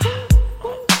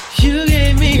 You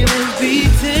gave me this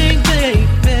beating,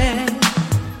 baby,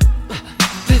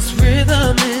 this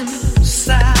rhythm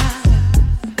inside.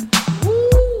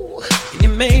 Ooh, you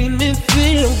made me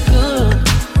feel good,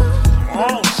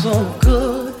 oh so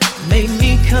good, made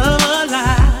me come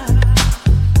alive.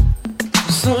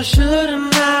 So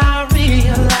shouldn't I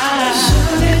realize?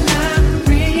 Shouldn't I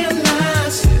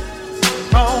realize?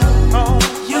 Oh,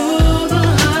 you're the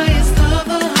highest of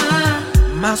the high,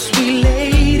 my sweet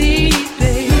lady,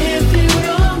 baby. If you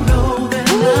don't know, then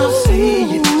I'll see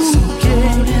it. So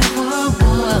don't ever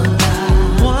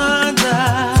wonder,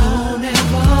 don't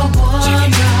ever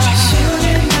wonder.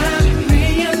 Shouldn't I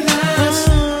realize?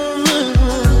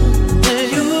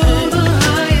 You're the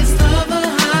highest of the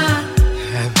high.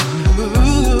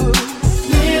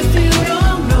 If you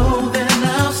don't know, then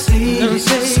I'll see it.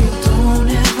 So don't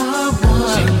ever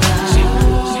wonder.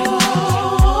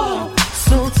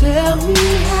 So tell me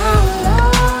how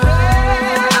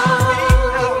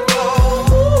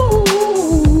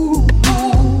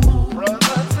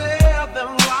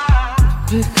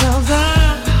because I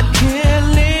can't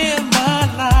live my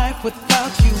life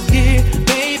without you here,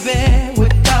 baby,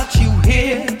 without you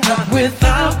here,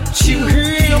 without you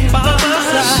here by my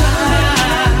side.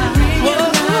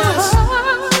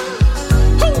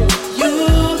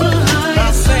 You're the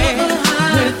highest of the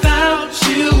high. Without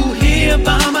you here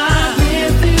by my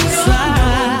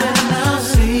side, then I'll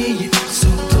see it. So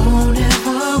don't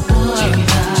ever wonder,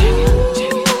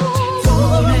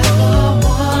 don't ever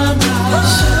wonder.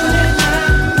 Shouldn't I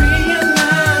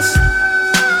realize?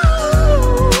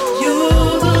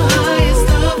 You're the highest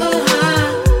of the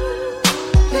high,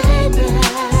 baby.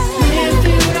 If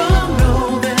you don't know,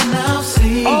 then I'll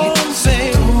see it. So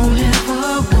don't ever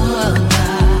wonder,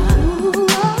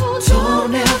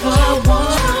 don't ever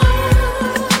wonder.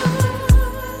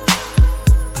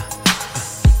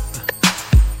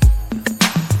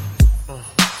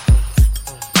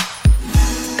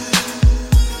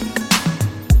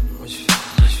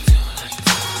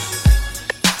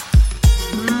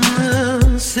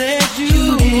 Said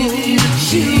you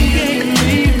gave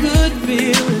me good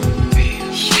feeling.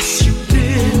 Yes, you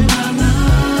did.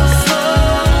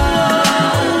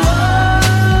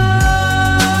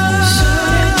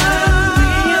 Shouldn't I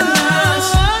realize?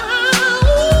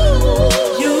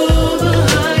 You're the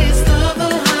highest of the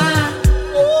high.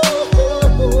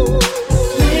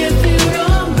 If you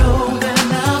don't know, then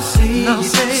I'll see it.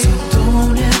 So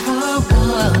don't ever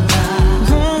wonder,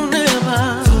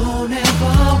 don't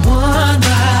ever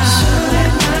wonder.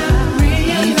 Shouldn't I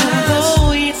realize? Even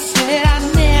though you said I'd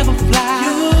never fly,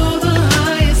 you're the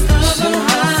highest of the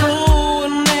high. My soul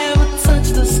will never touch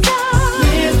the sky.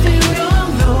 If you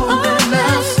don't know, then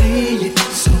I'll see it.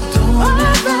 So don't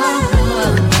ever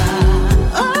wonder,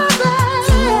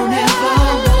 don't ever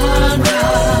wonder.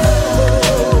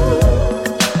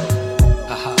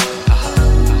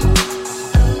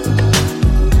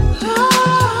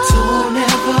 Don't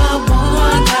ever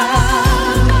wonder.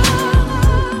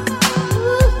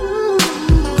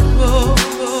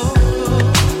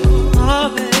 Oh,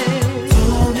 babe.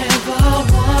 Don't ever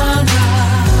wonder.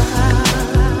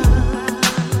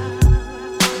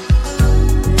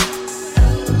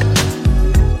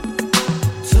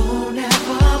 Don't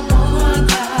ever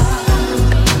wonder.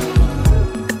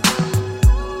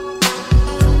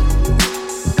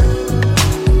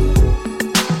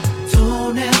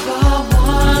 Don't ever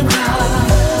wonder.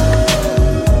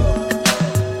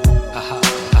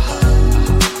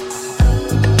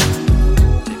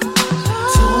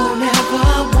 Don't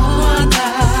ever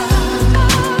wonder.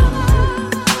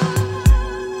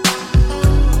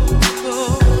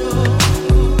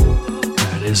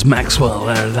 There it is, Maxwell.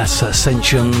 That's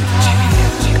Ascension.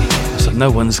 So no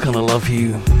one's gonna love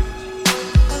you.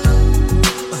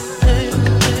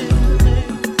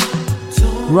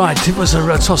 Right, it was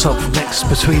a toss-up next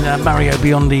between Mario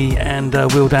Biondi and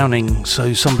Will Downing.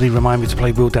 So somebody remind me to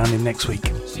play Will Downing next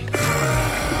week.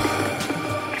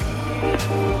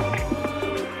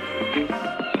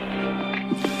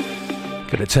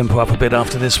 Get the tempo up a bit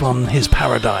after this one. Here's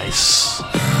Paradise.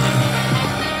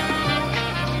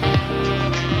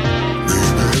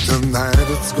 Baby, tonight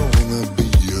it's gonna be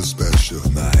a special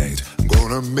night. I'm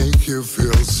gonna make you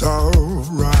feel so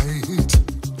right.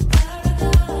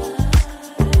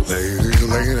 Lady,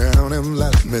 lay down and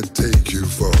let me take you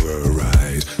for a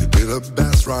ride. It'll be the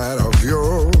best ride of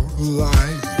your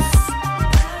life.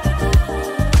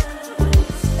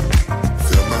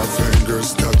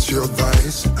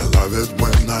 love it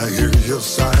when I hear your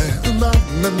sigh. And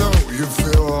I know you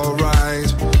feel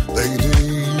alright,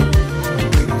 lady.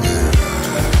 Yeah.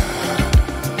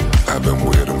 I've been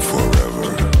waiting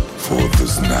forever for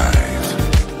this night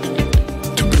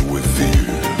to be with you.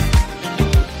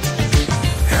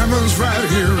 Heaven's right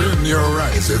here in your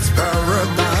eyes, it's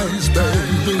paradise,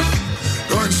 baby.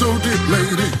 Going so deep,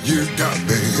 lady, you got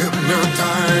me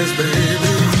hypnotized,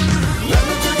 baby. Let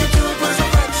me take you to a place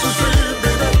of ecstasy,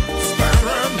 baby. It's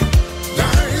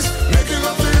paradise. Making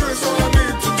love to you is all I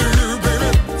need to do, baby.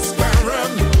 It's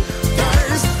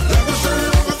paradise. Let me show you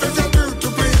all the things I do to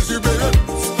please you, baby.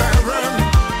 It's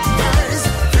paradise.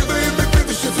 Feel the in-between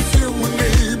the shift, it's you and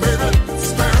me, baby.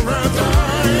 It's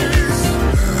paradise.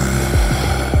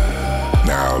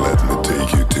 Now let me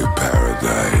take you to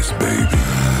paradise, baby.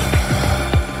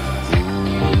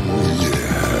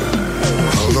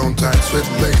 Hold on tight, sweet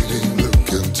lady, look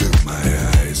into my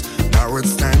eyes. Now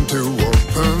it's time to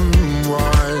open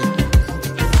wide.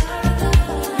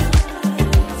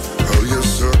 Oh, you're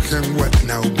soaking wet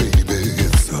now, baby,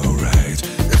 it's alright.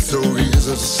 It's so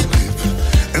easy to slip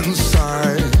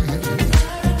inside.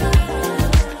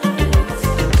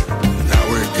 Now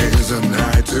we're gazing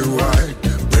eye to eye,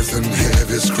 breathing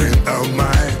heavy, scream oh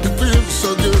my. It feels so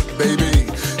good, baby,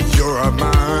 you're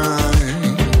mine.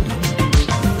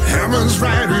 Heaven's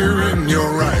right here in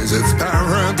your eyes, it's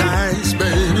paradise,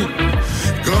 baby.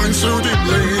 Going so deep,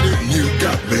 lady, you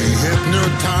got me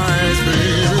hypnotized,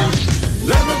 baby.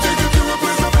 Let me take you to a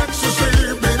place of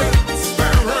ecstasy, baby. It's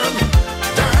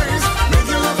paradise.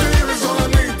 Making love to you is all I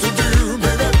need to do,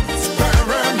 baby. It's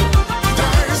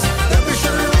paradise. Let me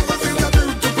show you all the things I do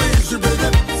to please you, baby.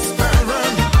 It's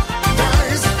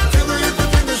paradise. Feel the heat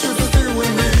between the shift with you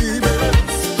and me, baby.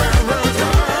 It's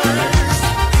paradise.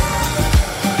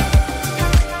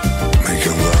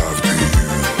 Making love to you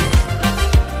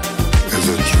is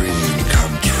a dream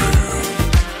come true.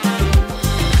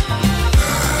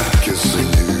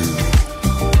 Kissing you,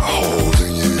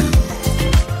 holding you,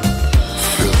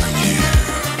 feeling you.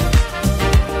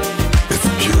 It's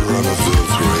pure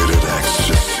unadulterated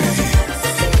ecstasy.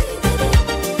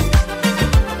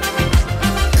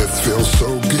 It feels so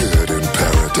good in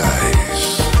paradise.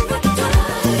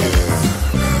 Yeah.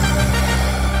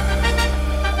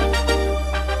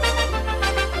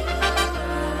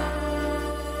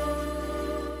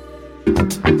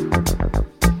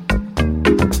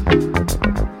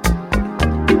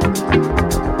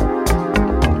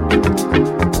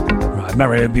 Right,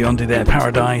 Melow and Biondi there,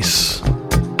 Paradise.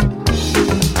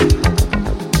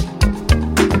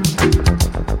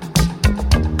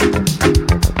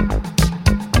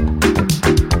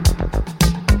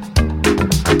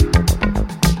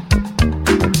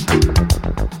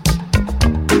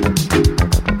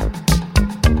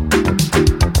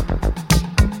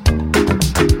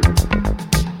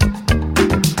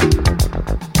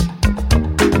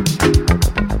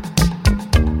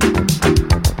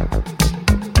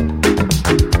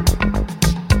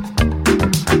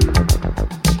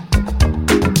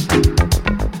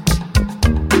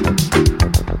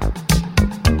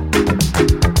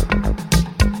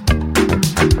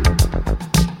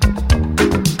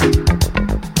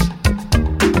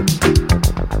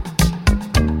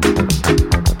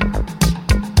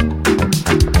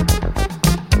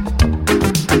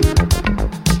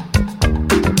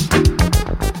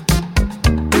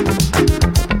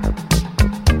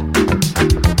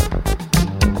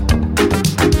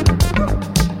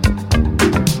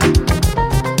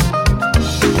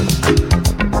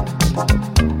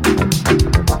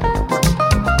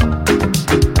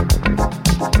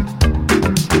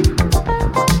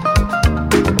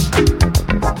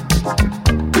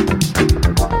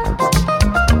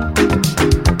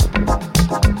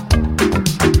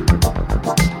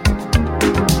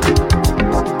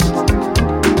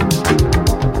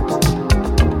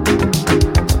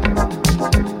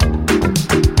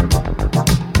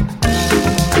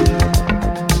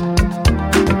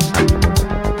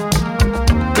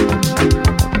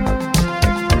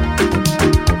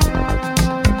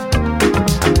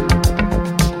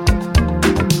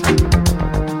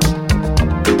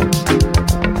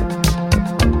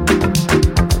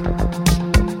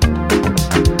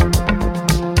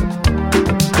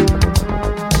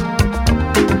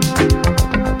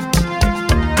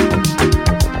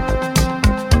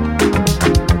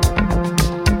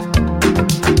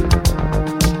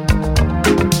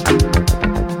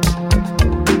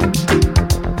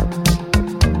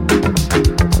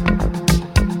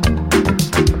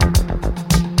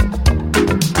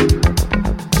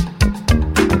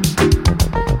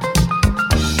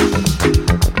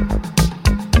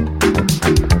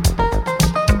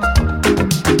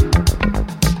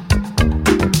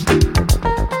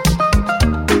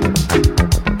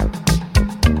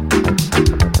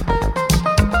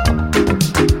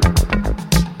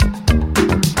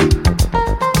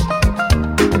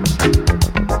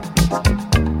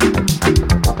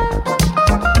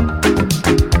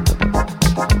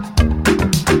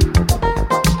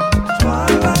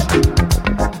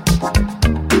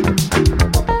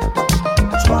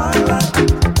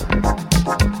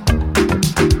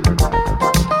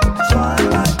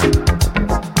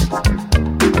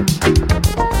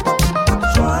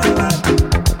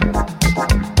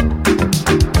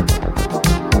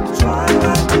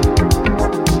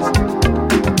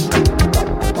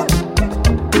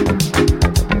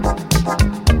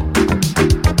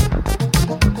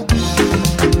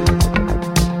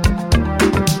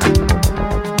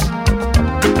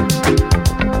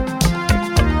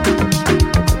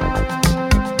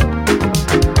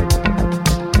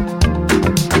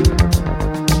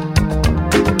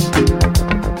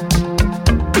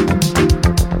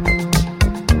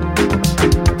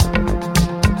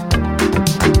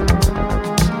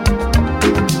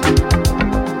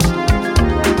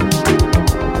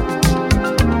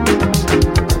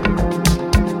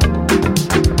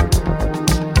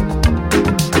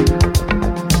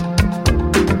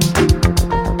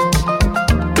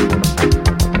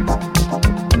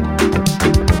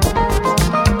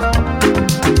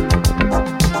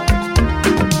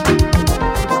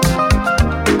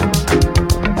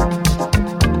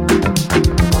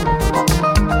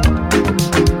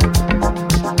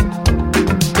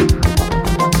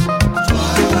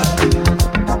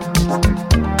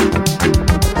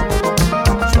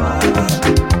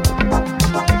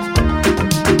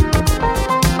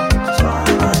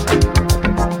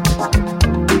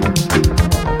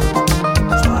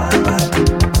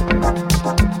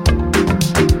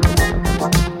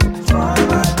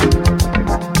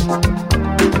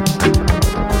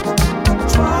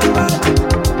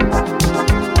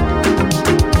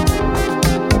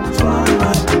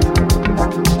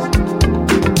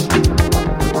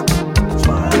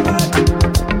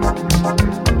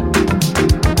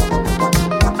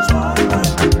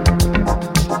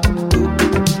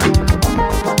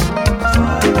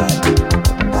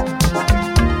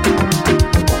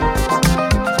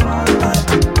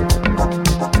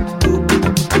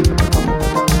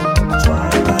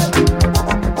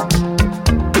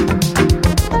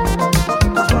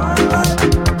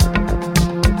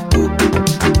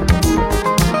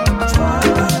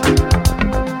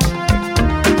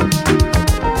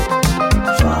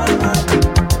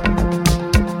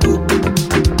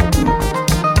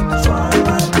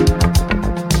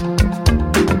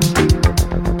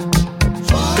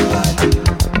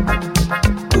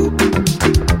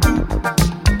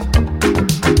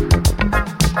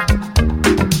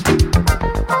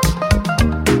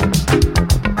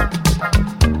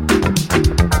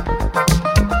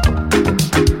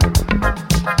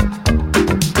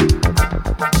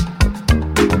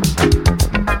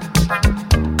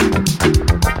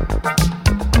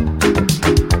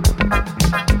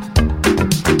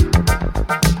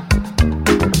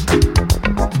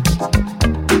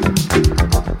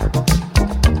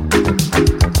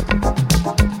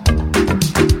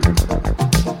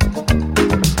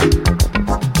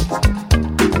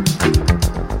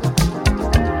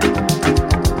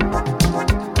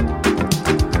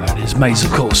 Maze,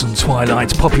 of course, and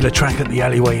Twilight, popular track at the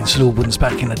alleyway in St Albans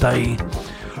back in the day.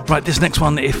 Right, this next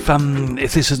one, if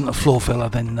this isn't a floor filler,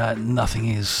 then nothing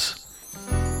is.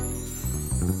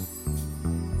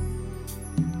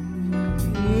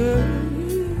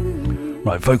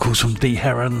 Right, vocals from D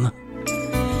Heron.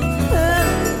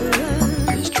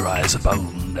 As dry as a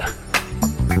bone.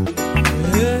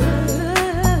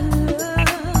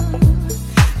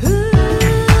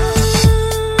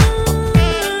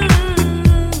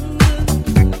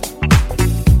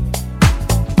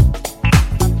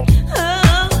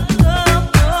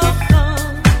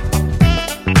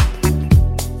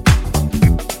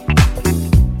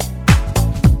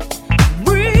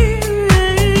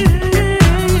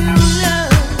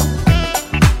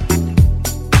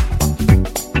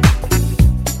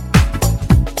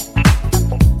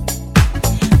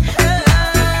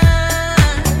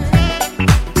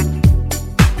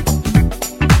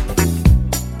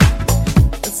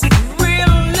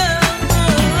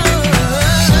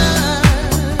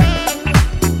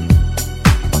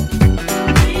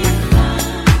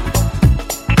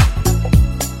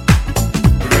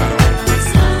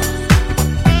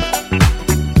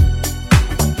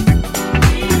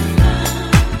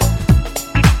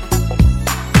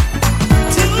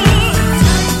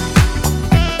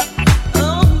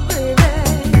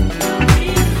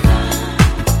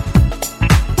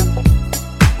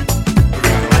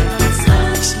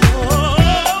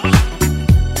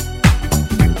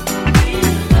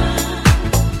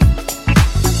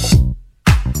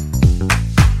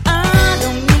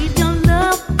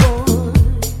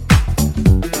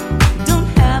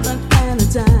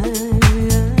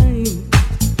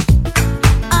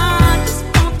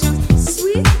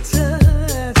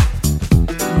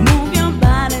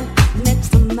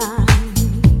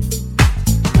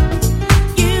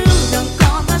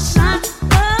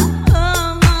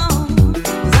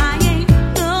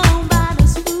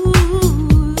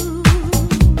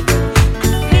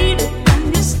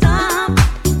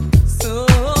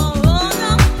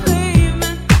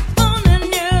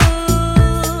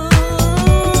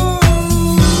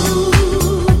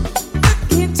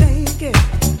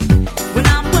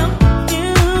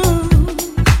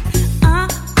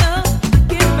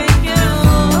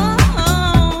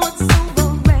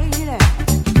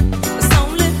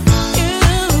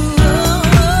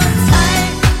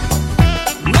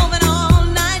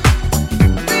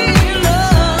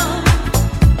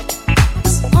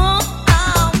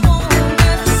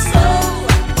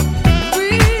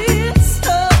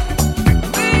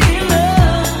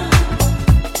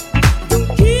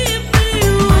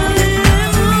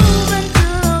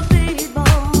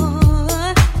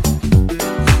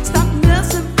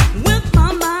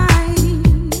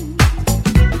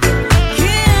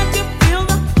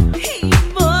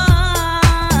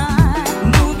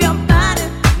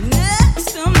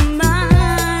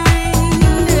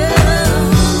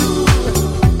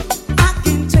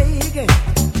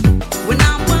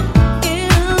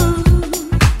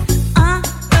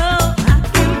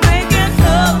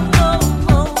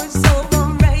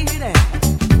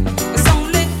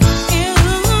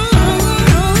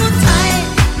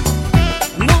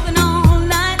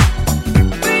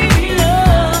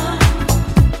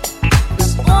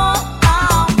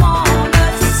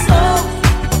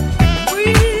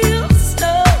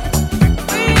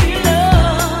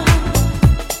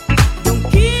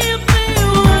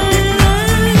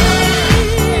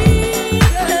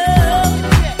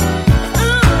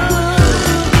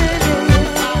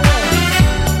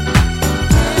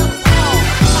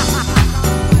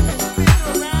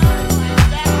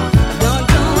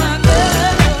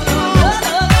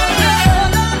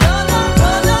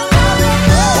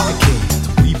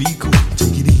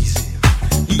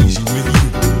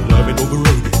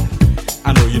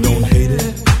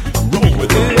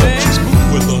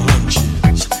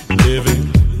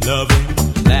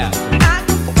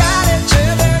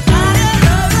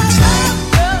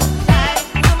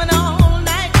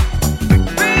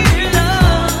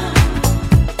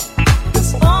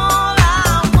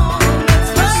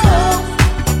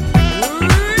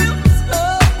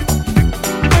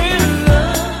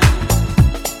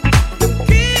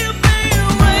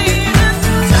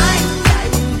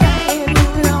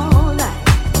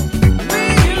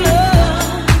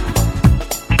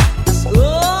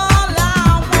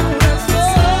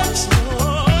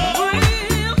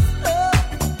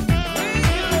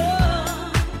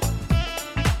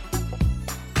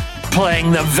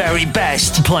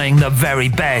 Playing the very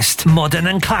best, modern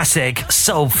and classic,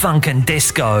 soul, funk and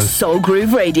disco. Soul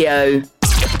Groove Radio.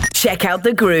 Check out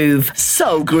the groove,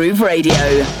 Soul Groove Radio.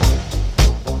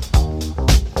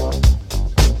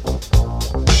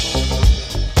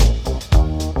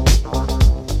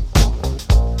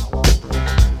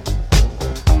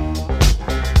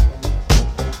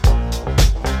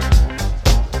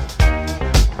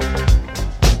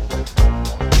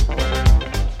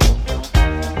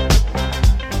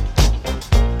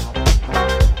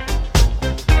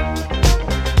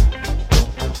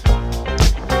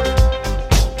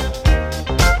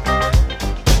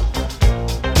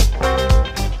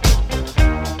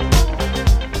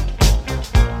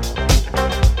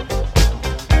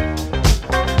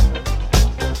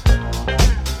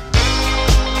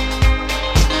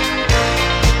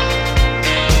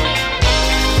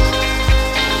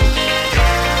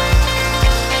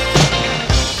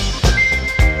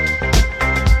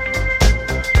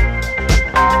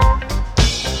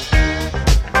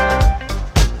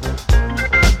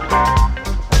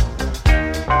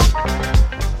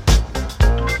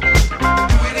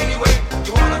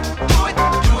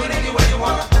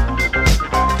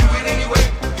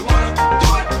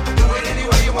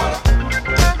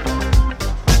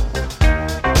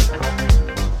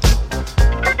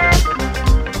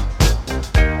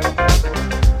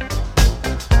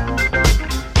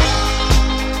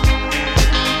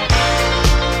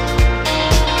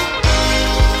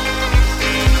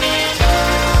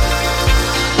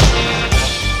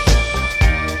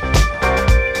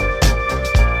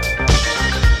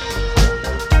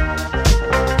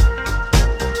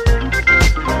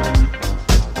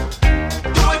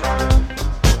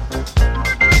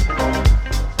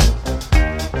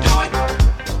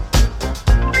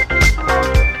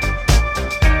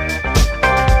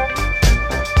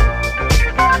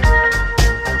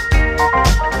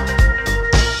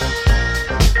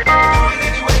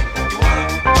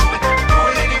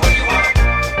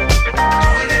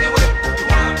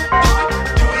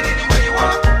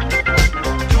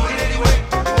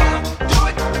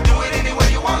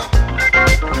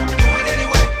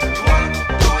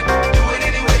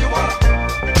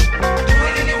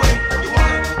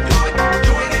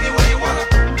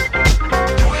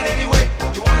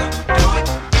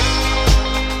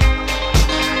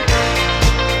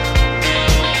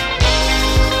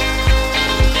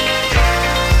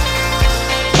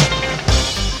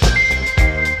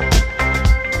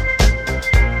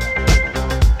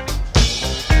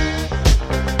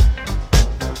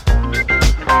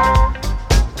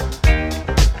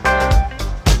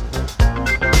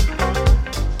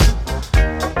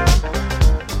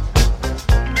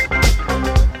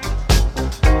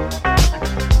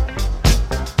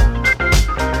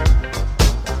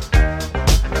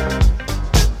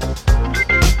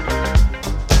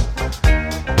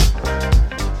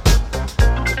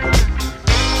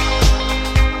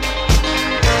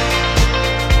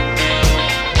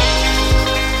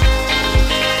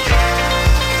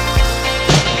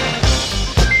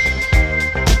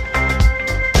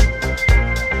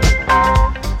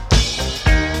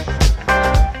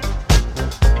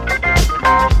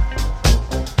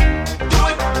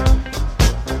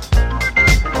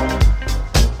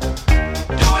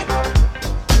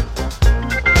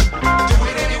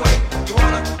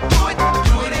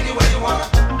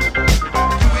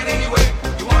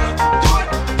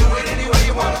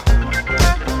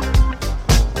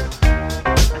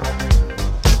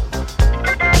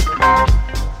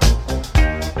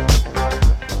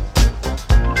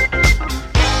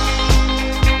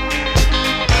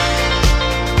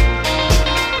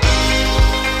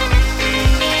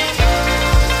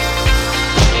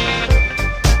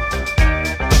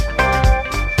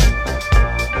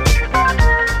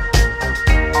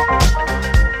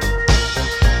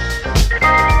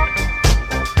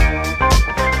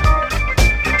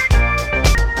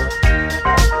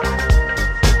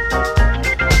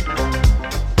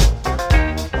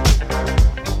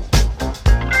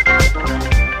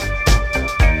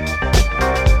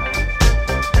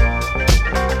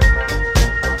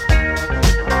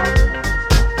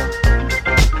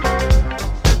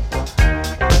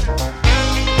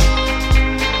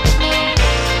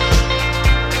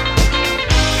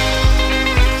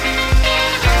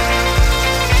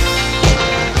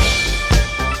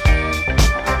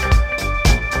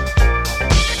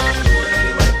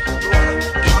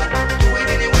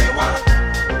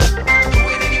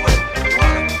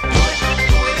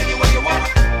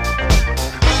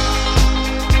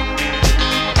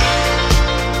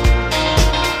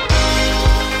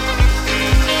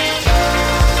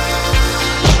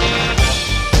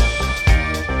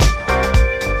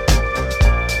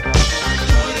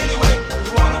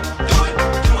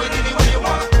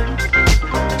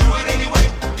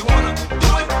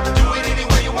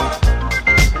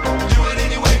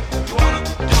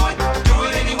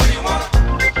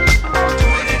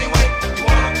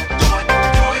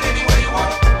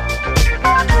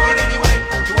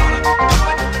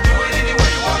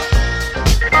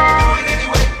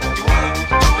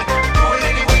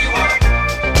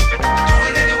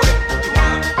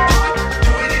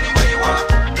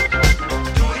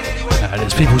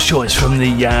 People's Choice from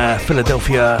the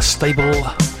Philadelphia stable.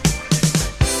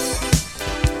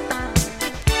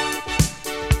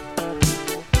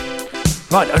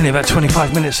 Right, only about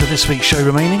 25 minutes of this week's show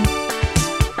remaining.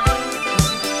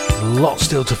 Lots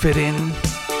still to fit in.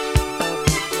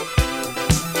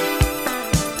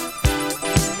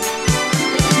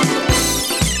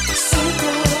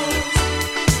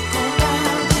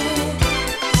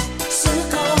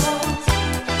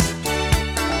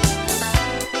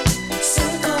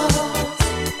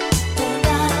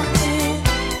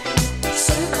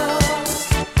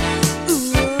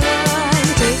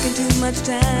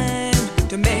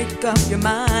 Your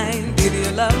mind, do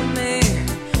you love me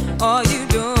or you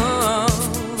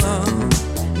don't?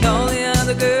 And all the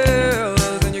other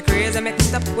girls in your crazy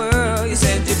mixed up world, you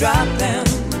said you dropped them,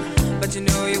 but you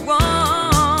know you won't.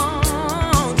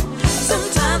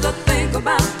 Sometimes I think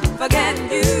about forgetting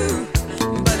you,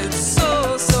 but it's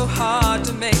so hard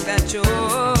to make that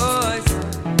choice.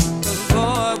 'Cause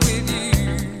boy, with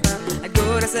you I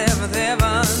go to seventh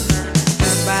heaven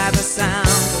just by the sound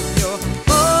of your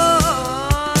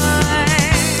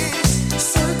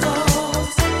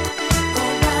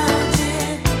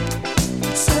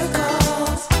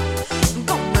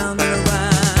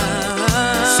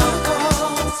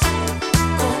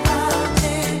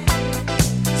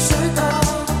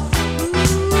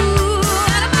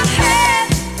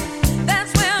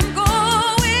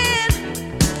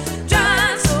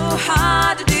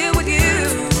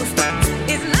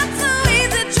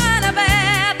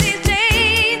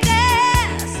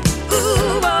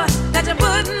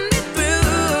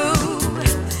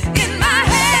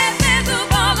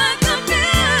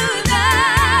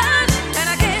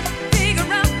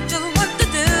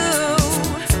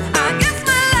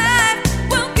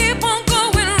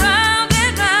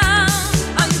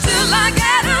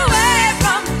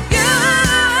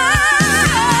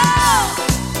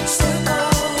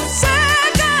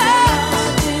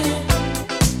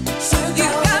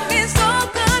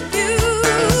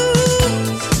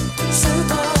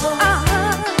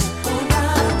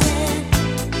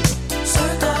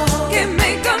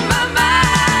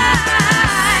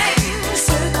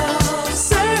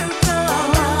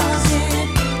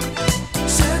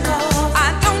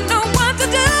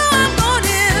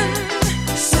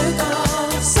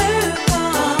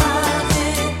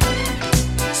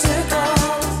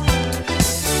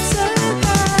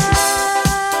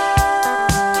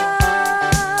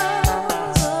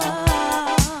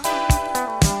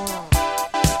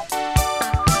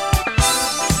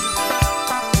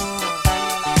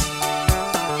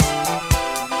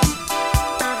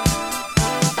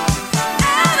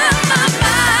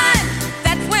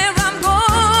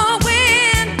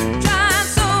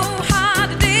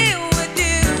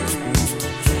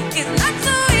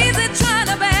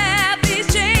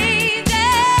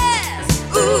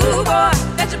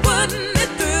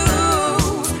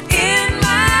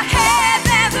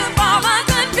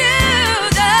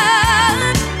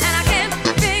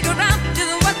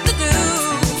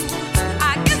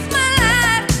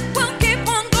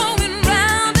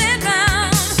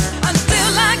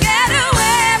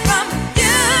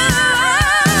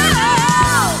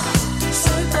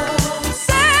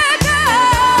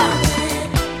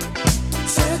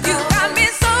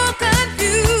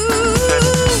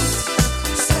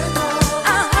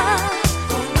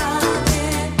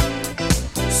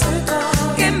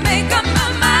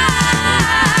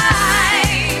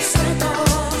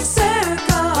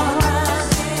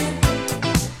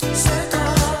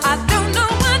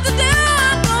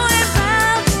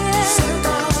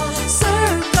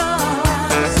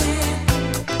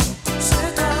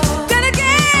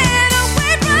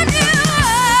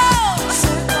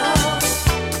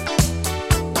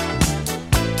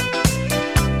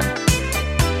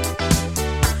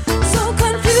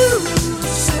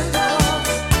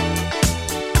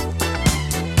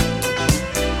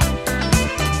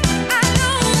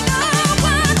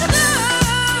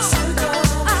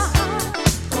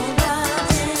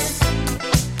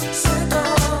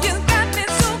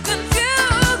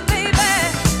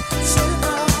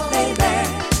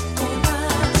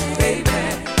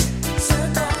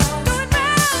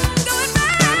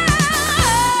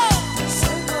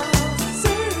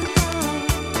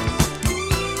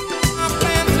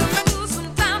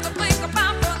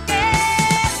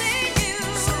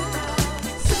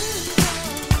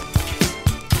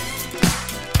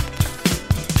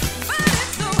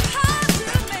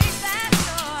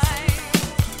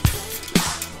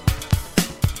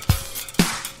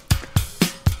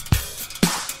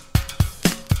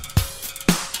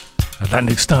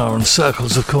Atlantic Starr and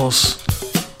Circles, of course.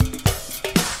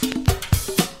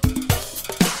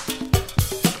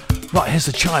 Right, here's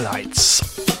the Twilights.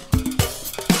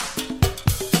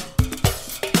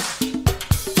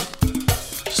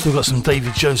 Still got some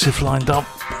David Joseph lined up.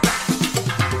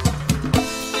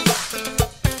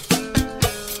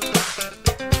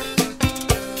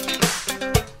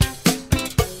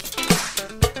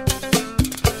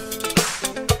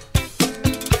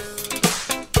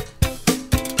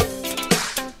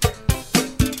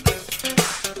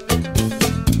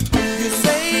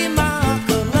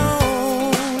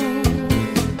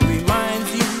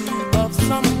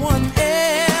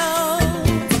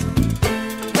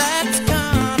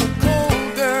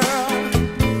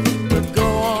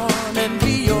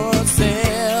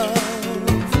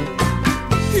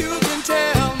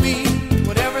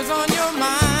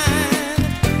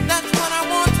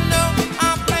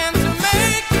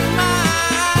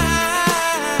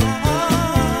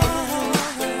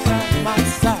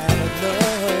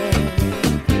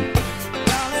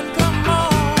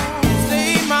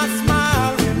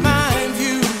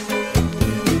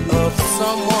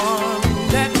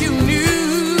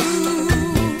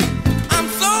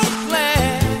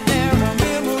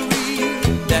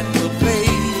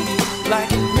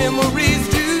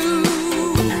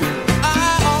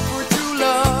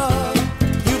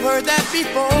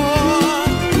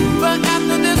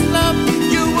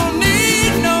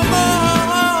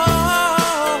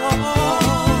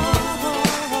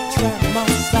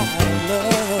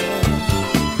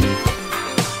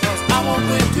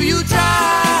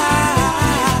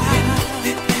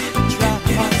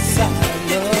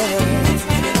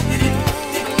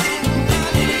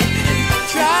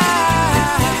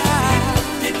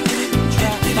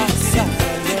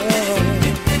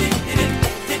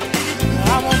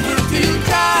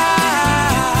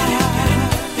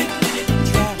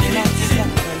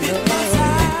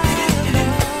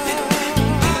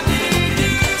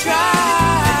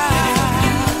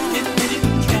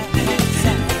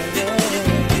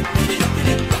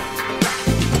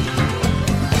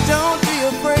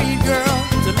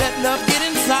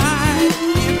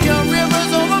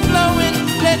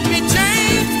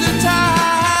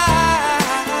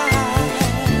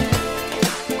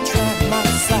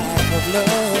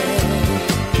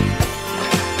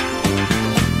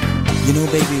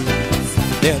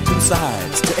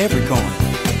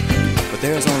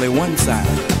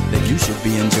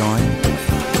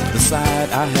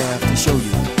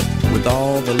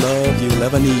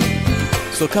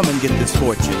 So come and get this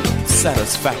fortune,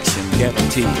 satisfaction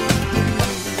guaranteed.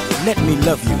 Let me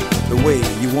love you the way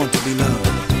you want to be loved.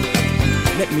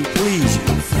 Let me please you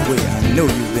the way I know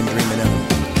you've been dreaming of.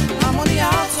 I'm on the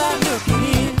outside looking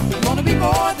in. I wanna be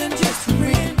more than just a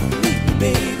friend. Meet me,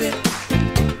 baby.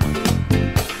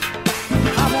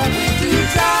 I want you to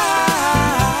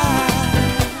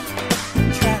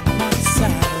try my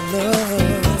side of love.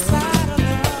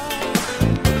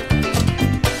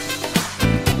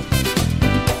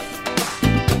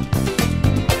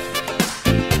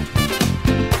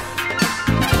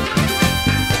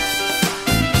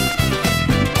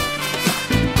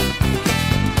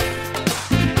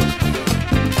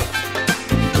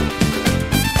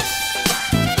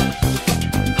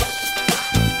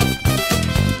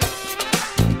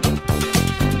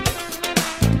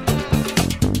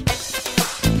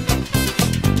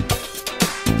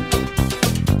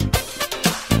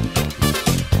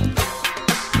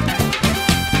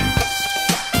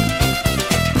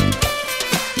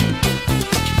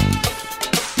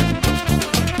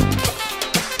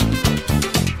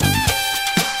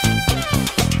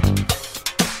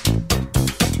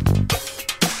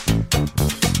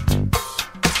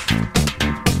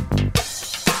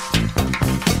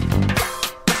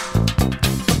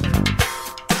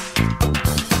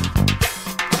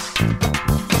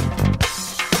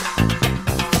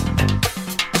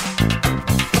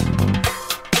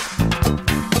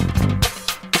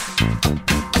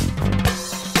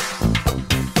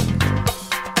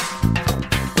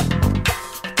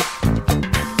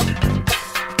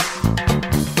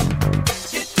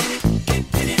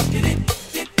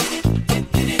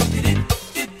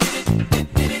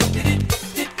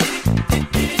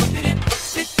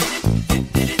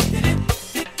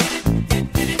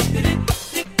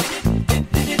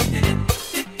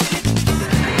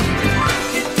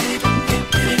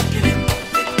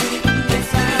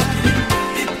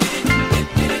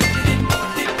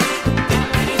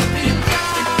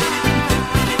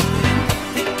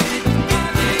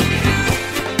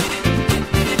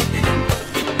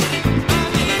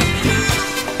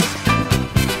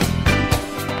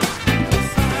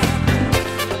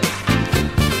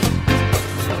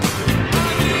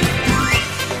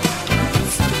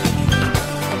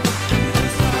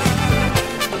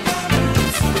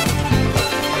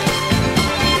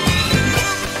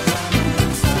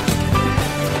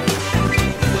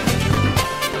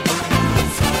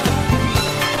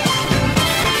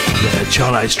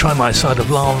 Twilight, Try My Side of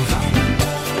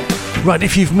Love. Right,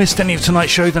 if you've missed any of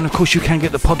tonight's show, then of course you can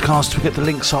get the podcast. We'll get the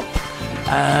links up.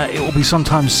 It will be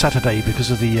sometime Saturday because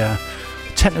of the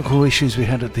technical issues we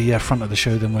had at the front of the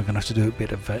show. Then we're going to have to do a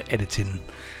bit of editing.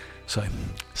 So,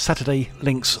 Saturday,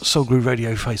 links, Soul Groove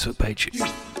Radio Facebook page.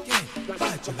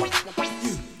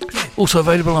 Also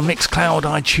available on Mixcloud,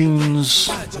 iTunes,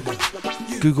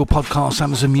 Google Podcasts,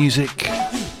 Amazon Music.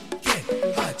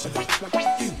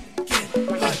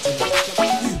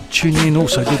 TuneIn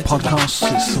also do podcasts,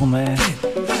 it's on there.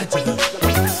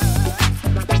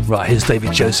 Right, here's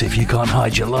David Joseph, You Can't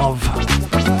Hide Your Love.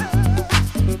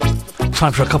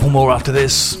 Time for a couple more after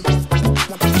this.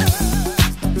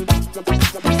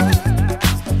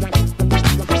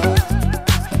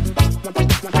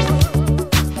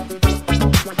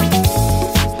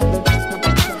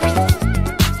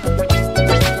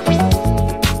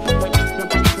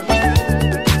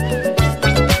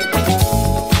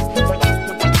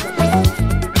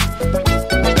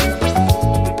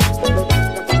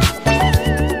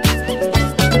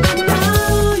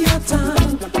 Now your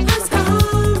time has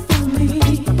come for me.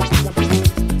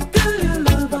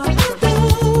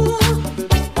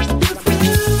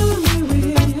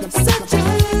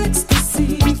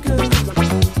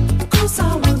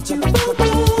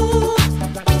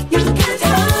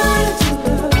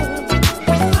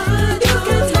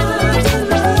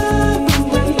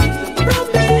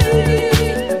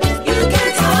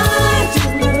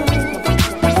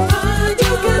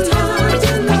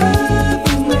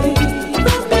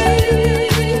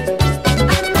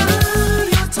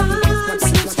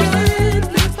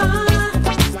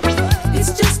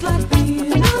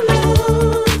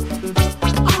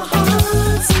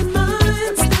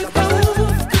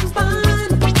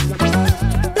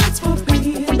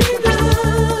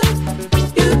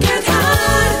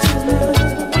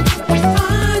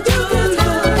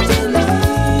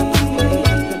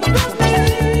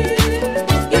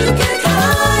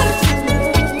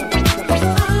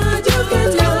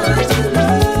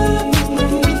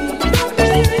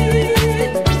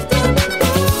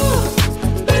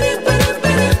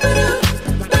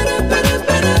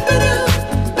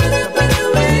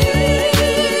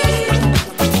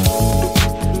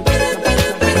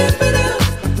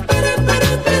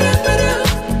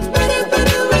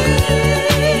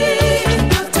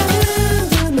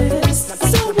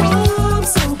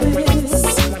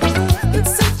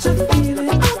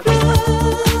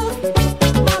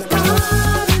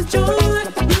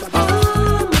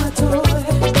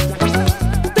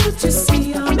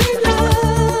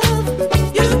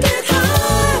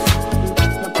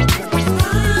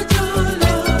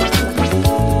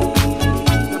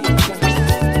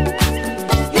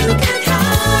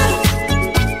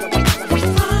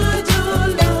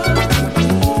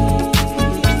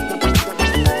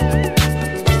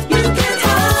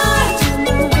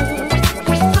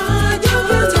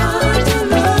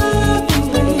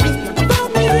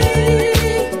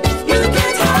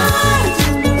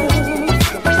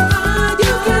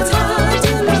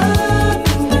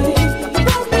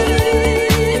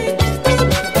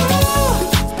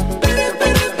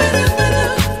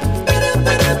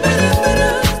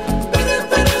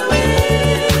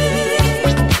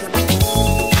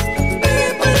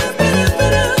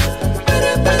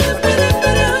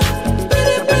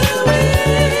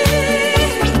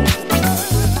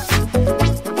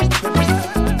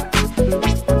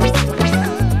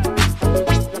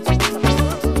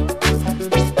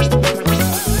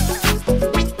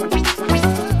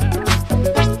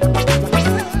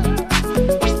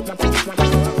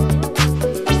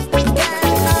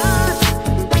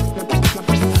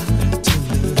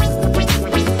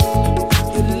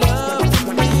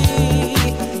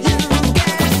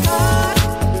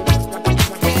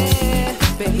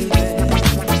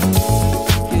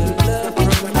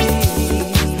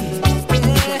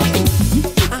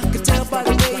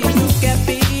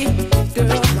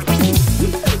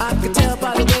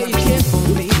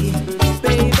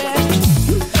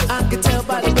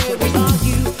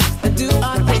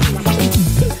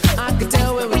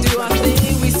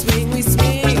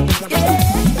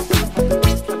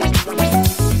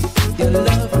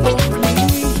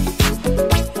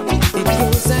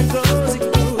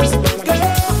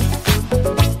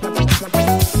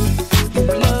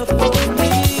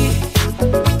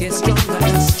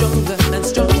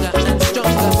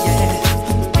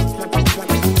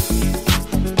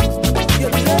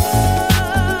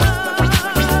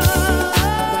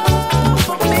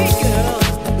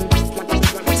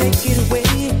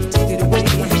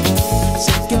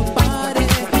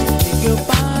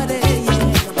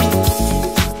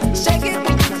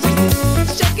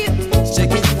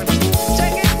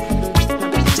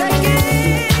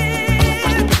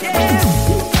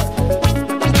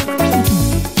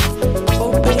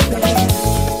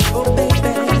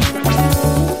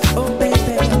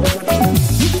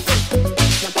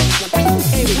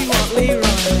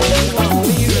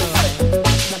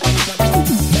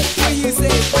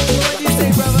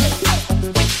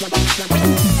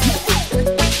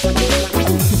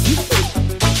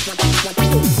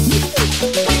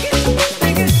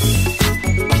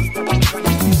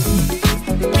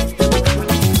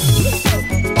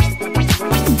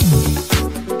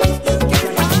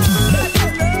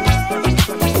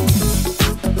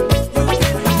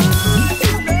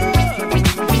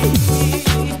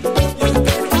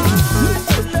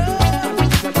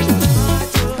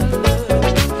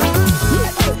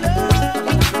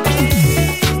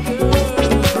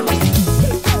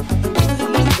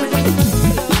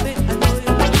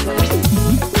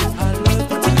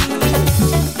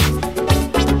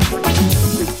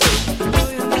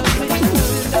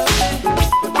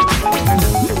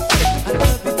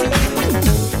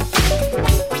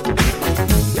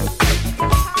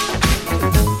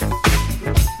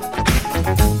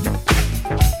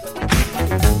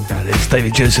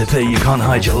 David Joseph there, You Can't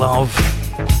Hide Your Love.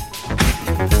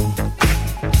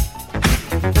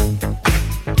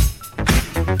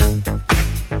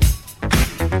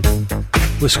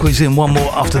 We'll squeeze in one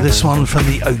more after this one from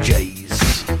the OJs.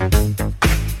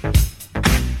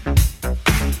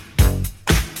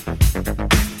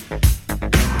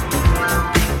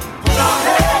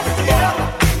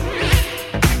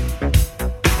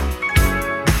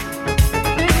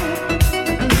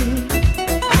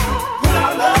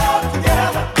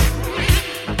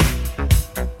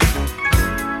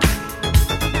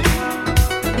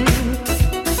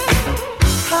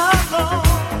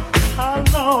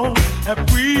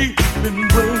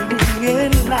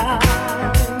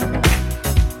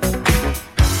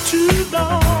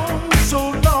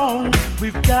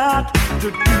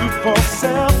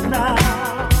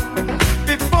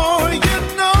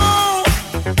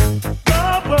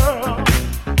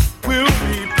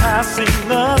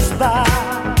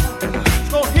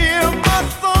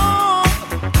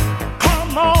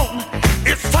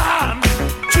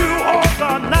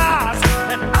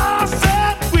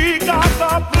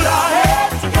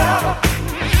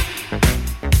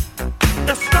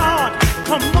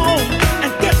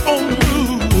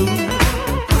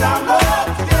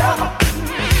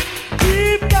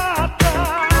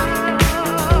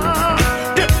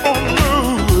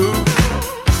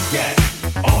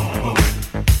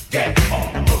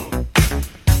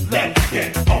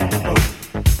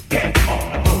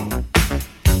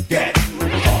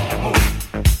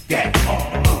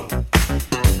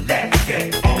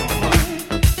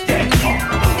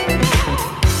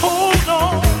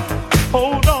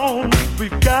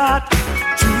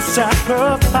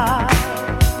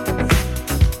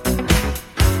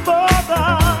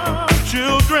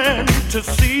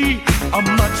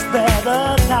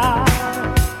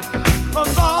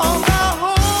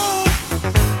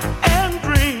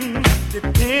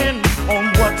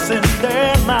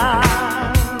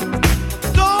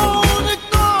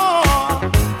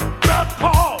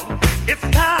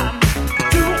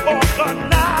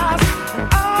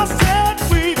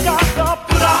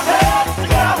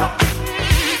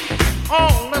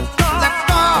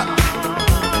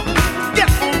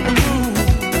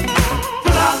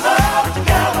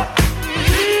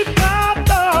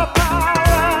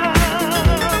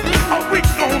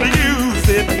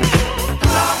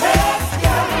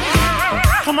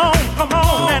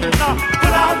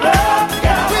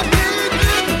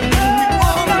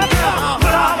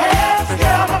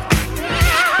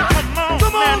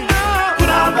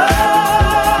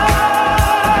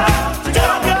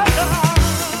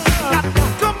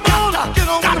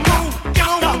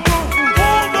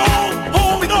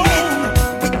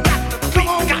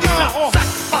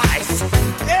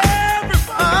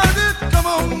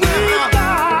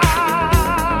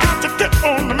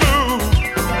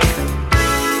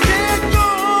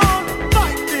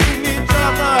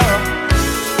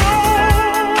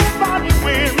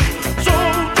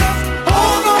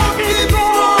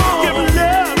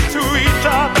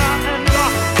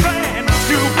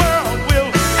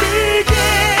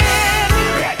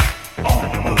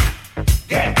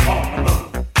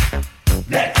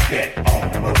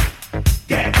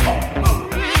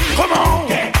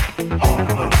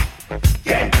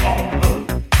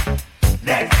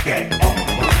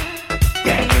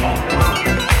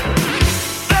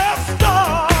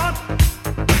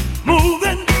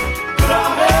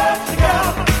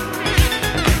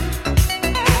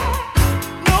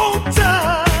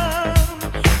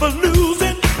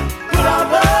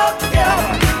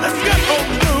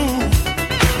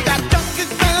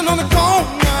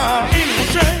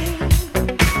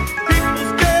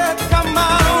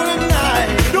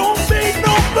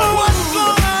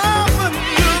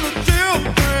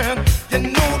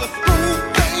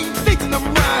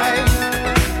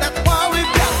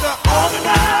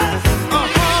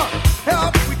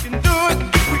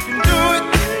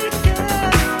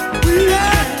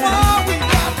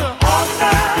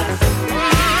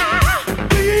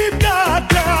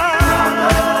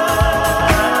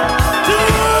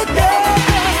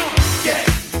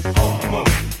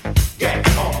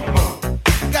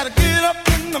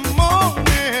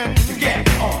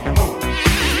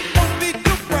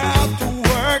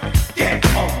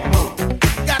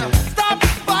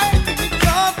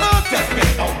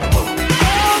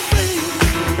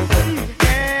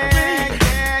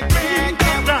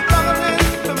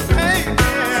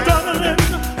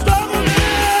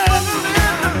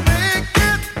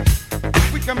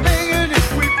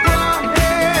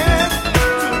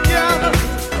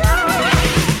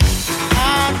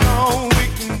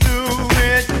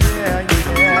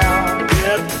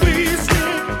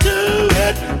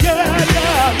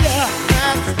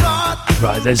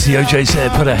 Right, there's the OJs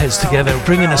there, put our heads together,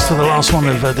 bringing us to the last one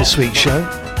of this week's show.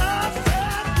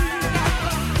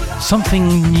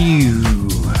 Something new.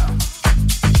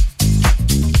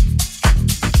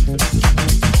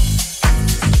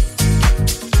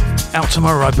 Out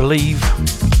tomorrow, I believe.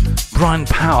 Brian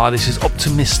Power, this is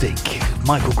Optimistic.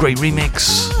 Michael Gray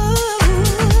remix.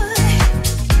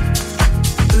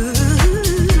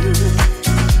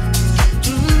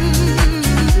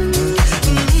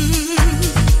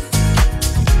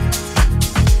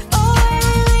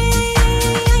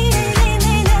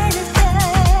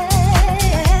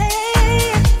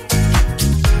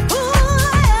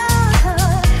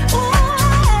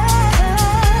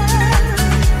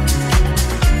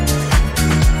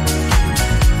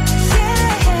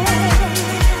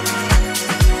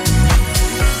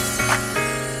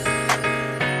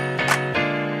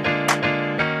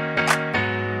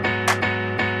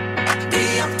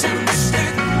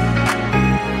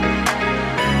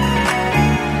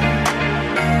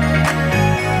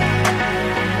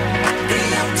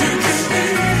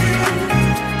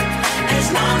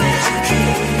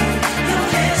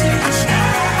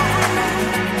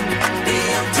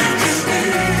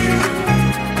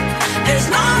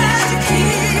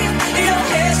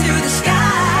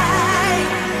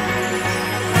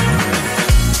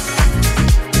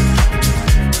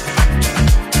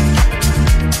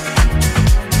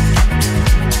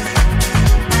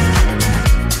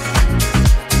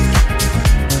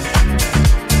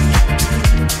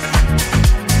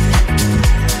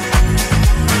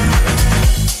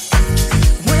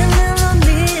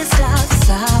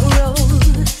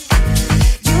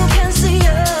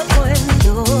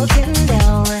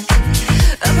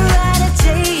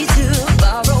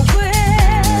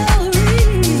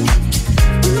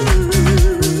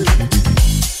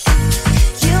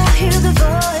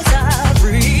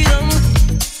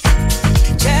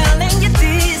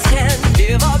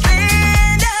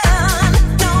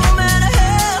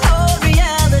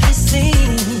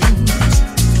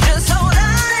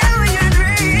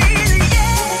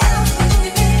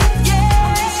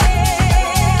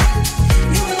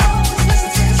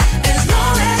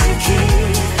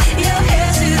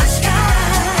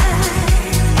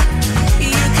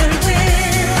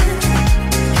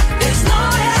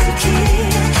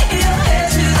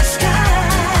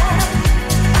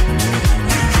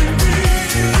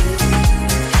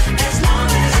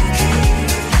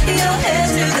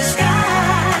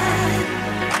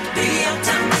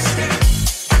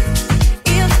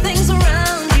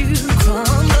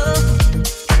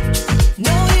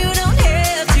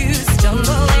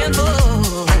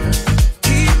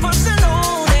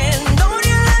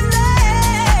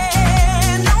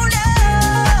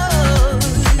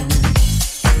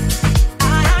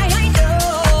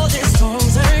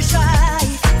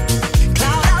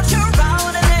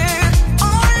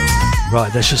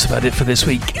 Right, that's just about it for this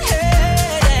week. I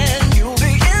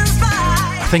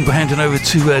think we're handing over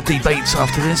to debates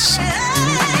after this.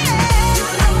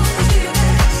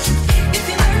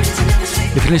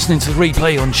 If you're listening to the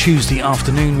replay on Tuesday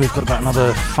afternoon, we've got about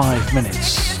another 5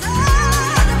 minutes.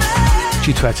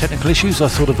 Due to our technical issues, I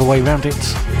thought of a way around it.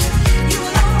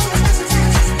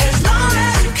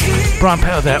 Brian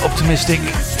Power there, Optimistic.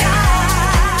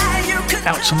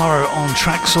 Out tomorrow on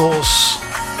Tracksource.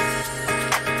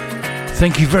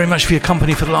 Thank you very much for your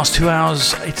company for the last 2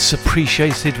 hours. It's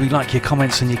appreciated. We like your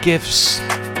comments and your gifts.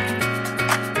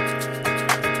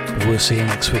 But we'll see you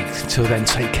next week. Until then,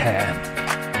 take care.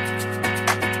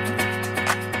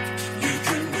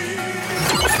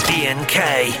 Ian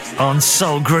K on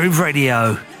Soul Groove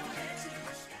Radio.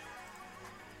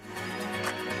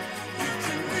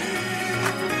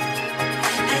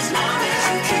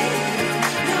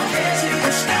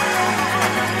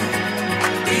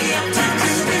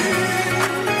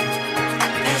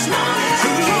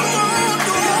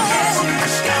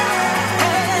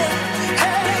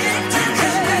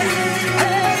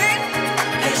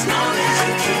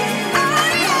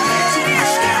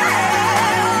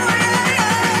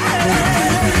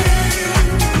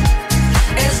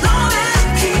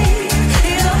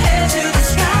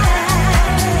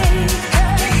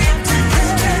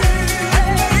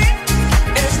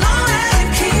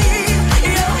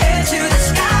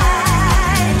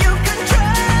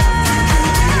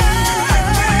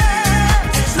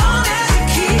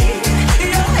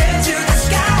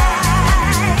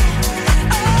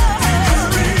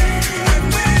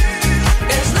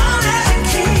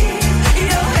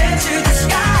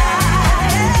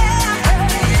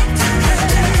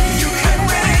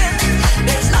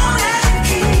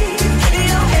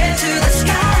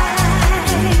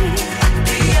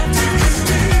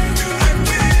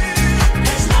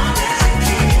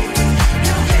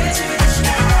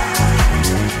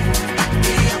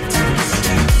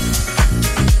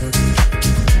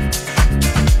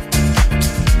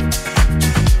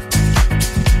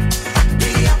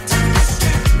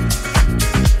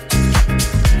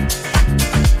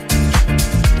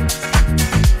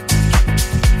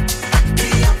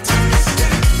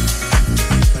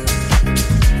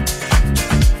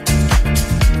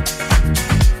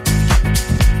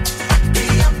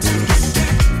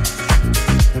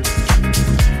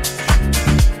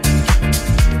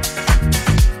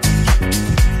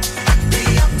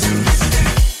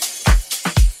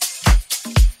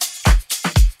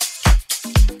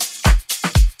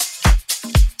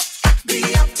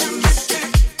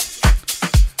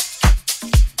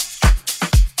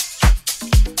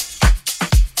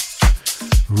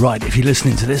 Right, if you're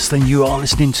listening to this, then you are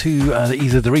listening to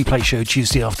either the replay show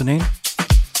Tuesday afternoon,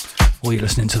 or you're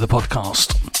listening to the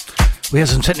podcast. We had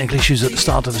some technical issues at the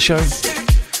start of the show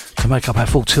to make up our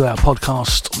full 2-hour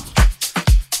podcast.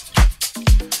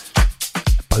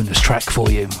 A bonus track for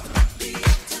you.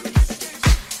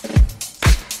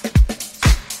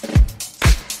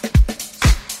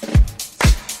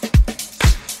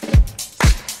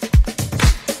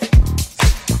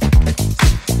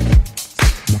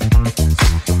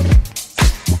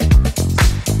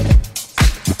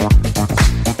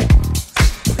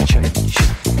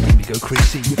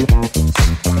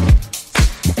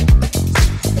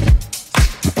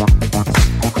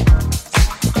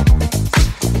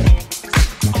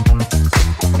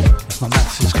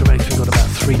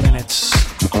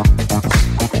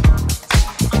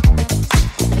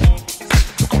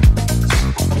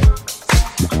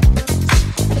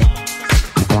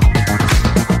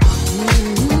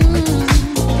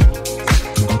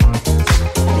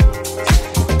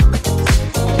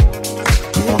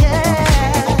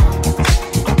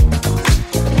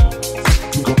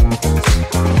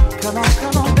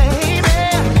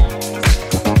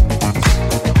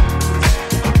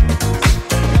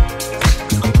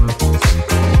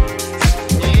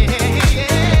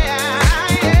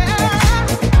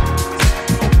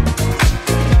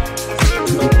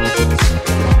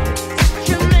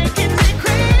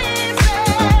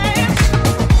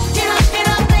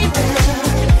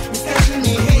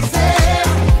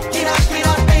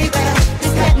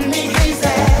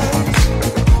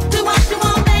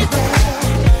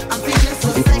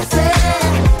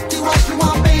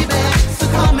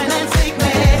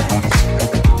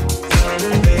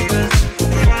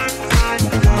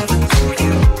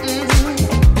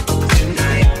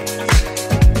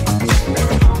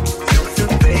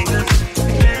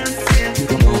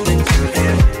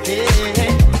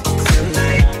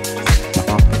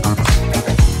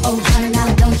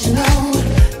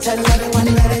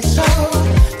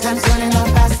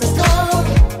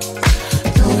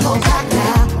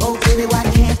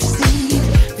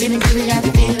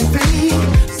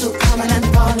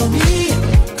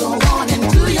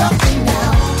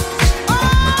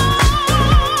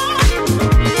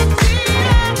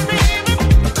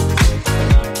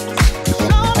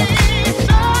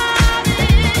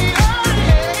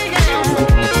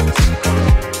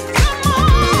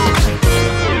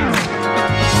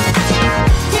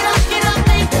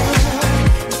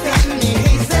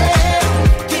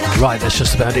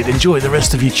 About it. Enjoy the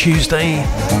rest of your Tuesday.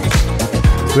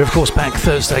 We're of course back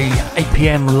Thursday 8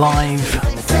 p.m. live.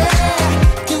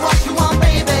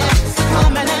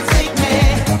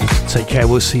 Take care,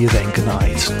 we'll see you then. Good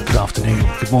night, good afternoon,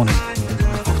 good morning, good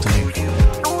afternoon.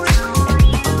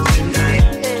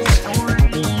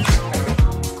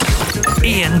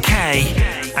 Ian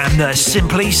K and the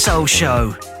Simply Soul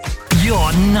Show,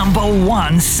 your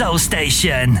 #1 soul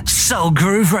station, Soul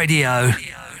Groove Radio.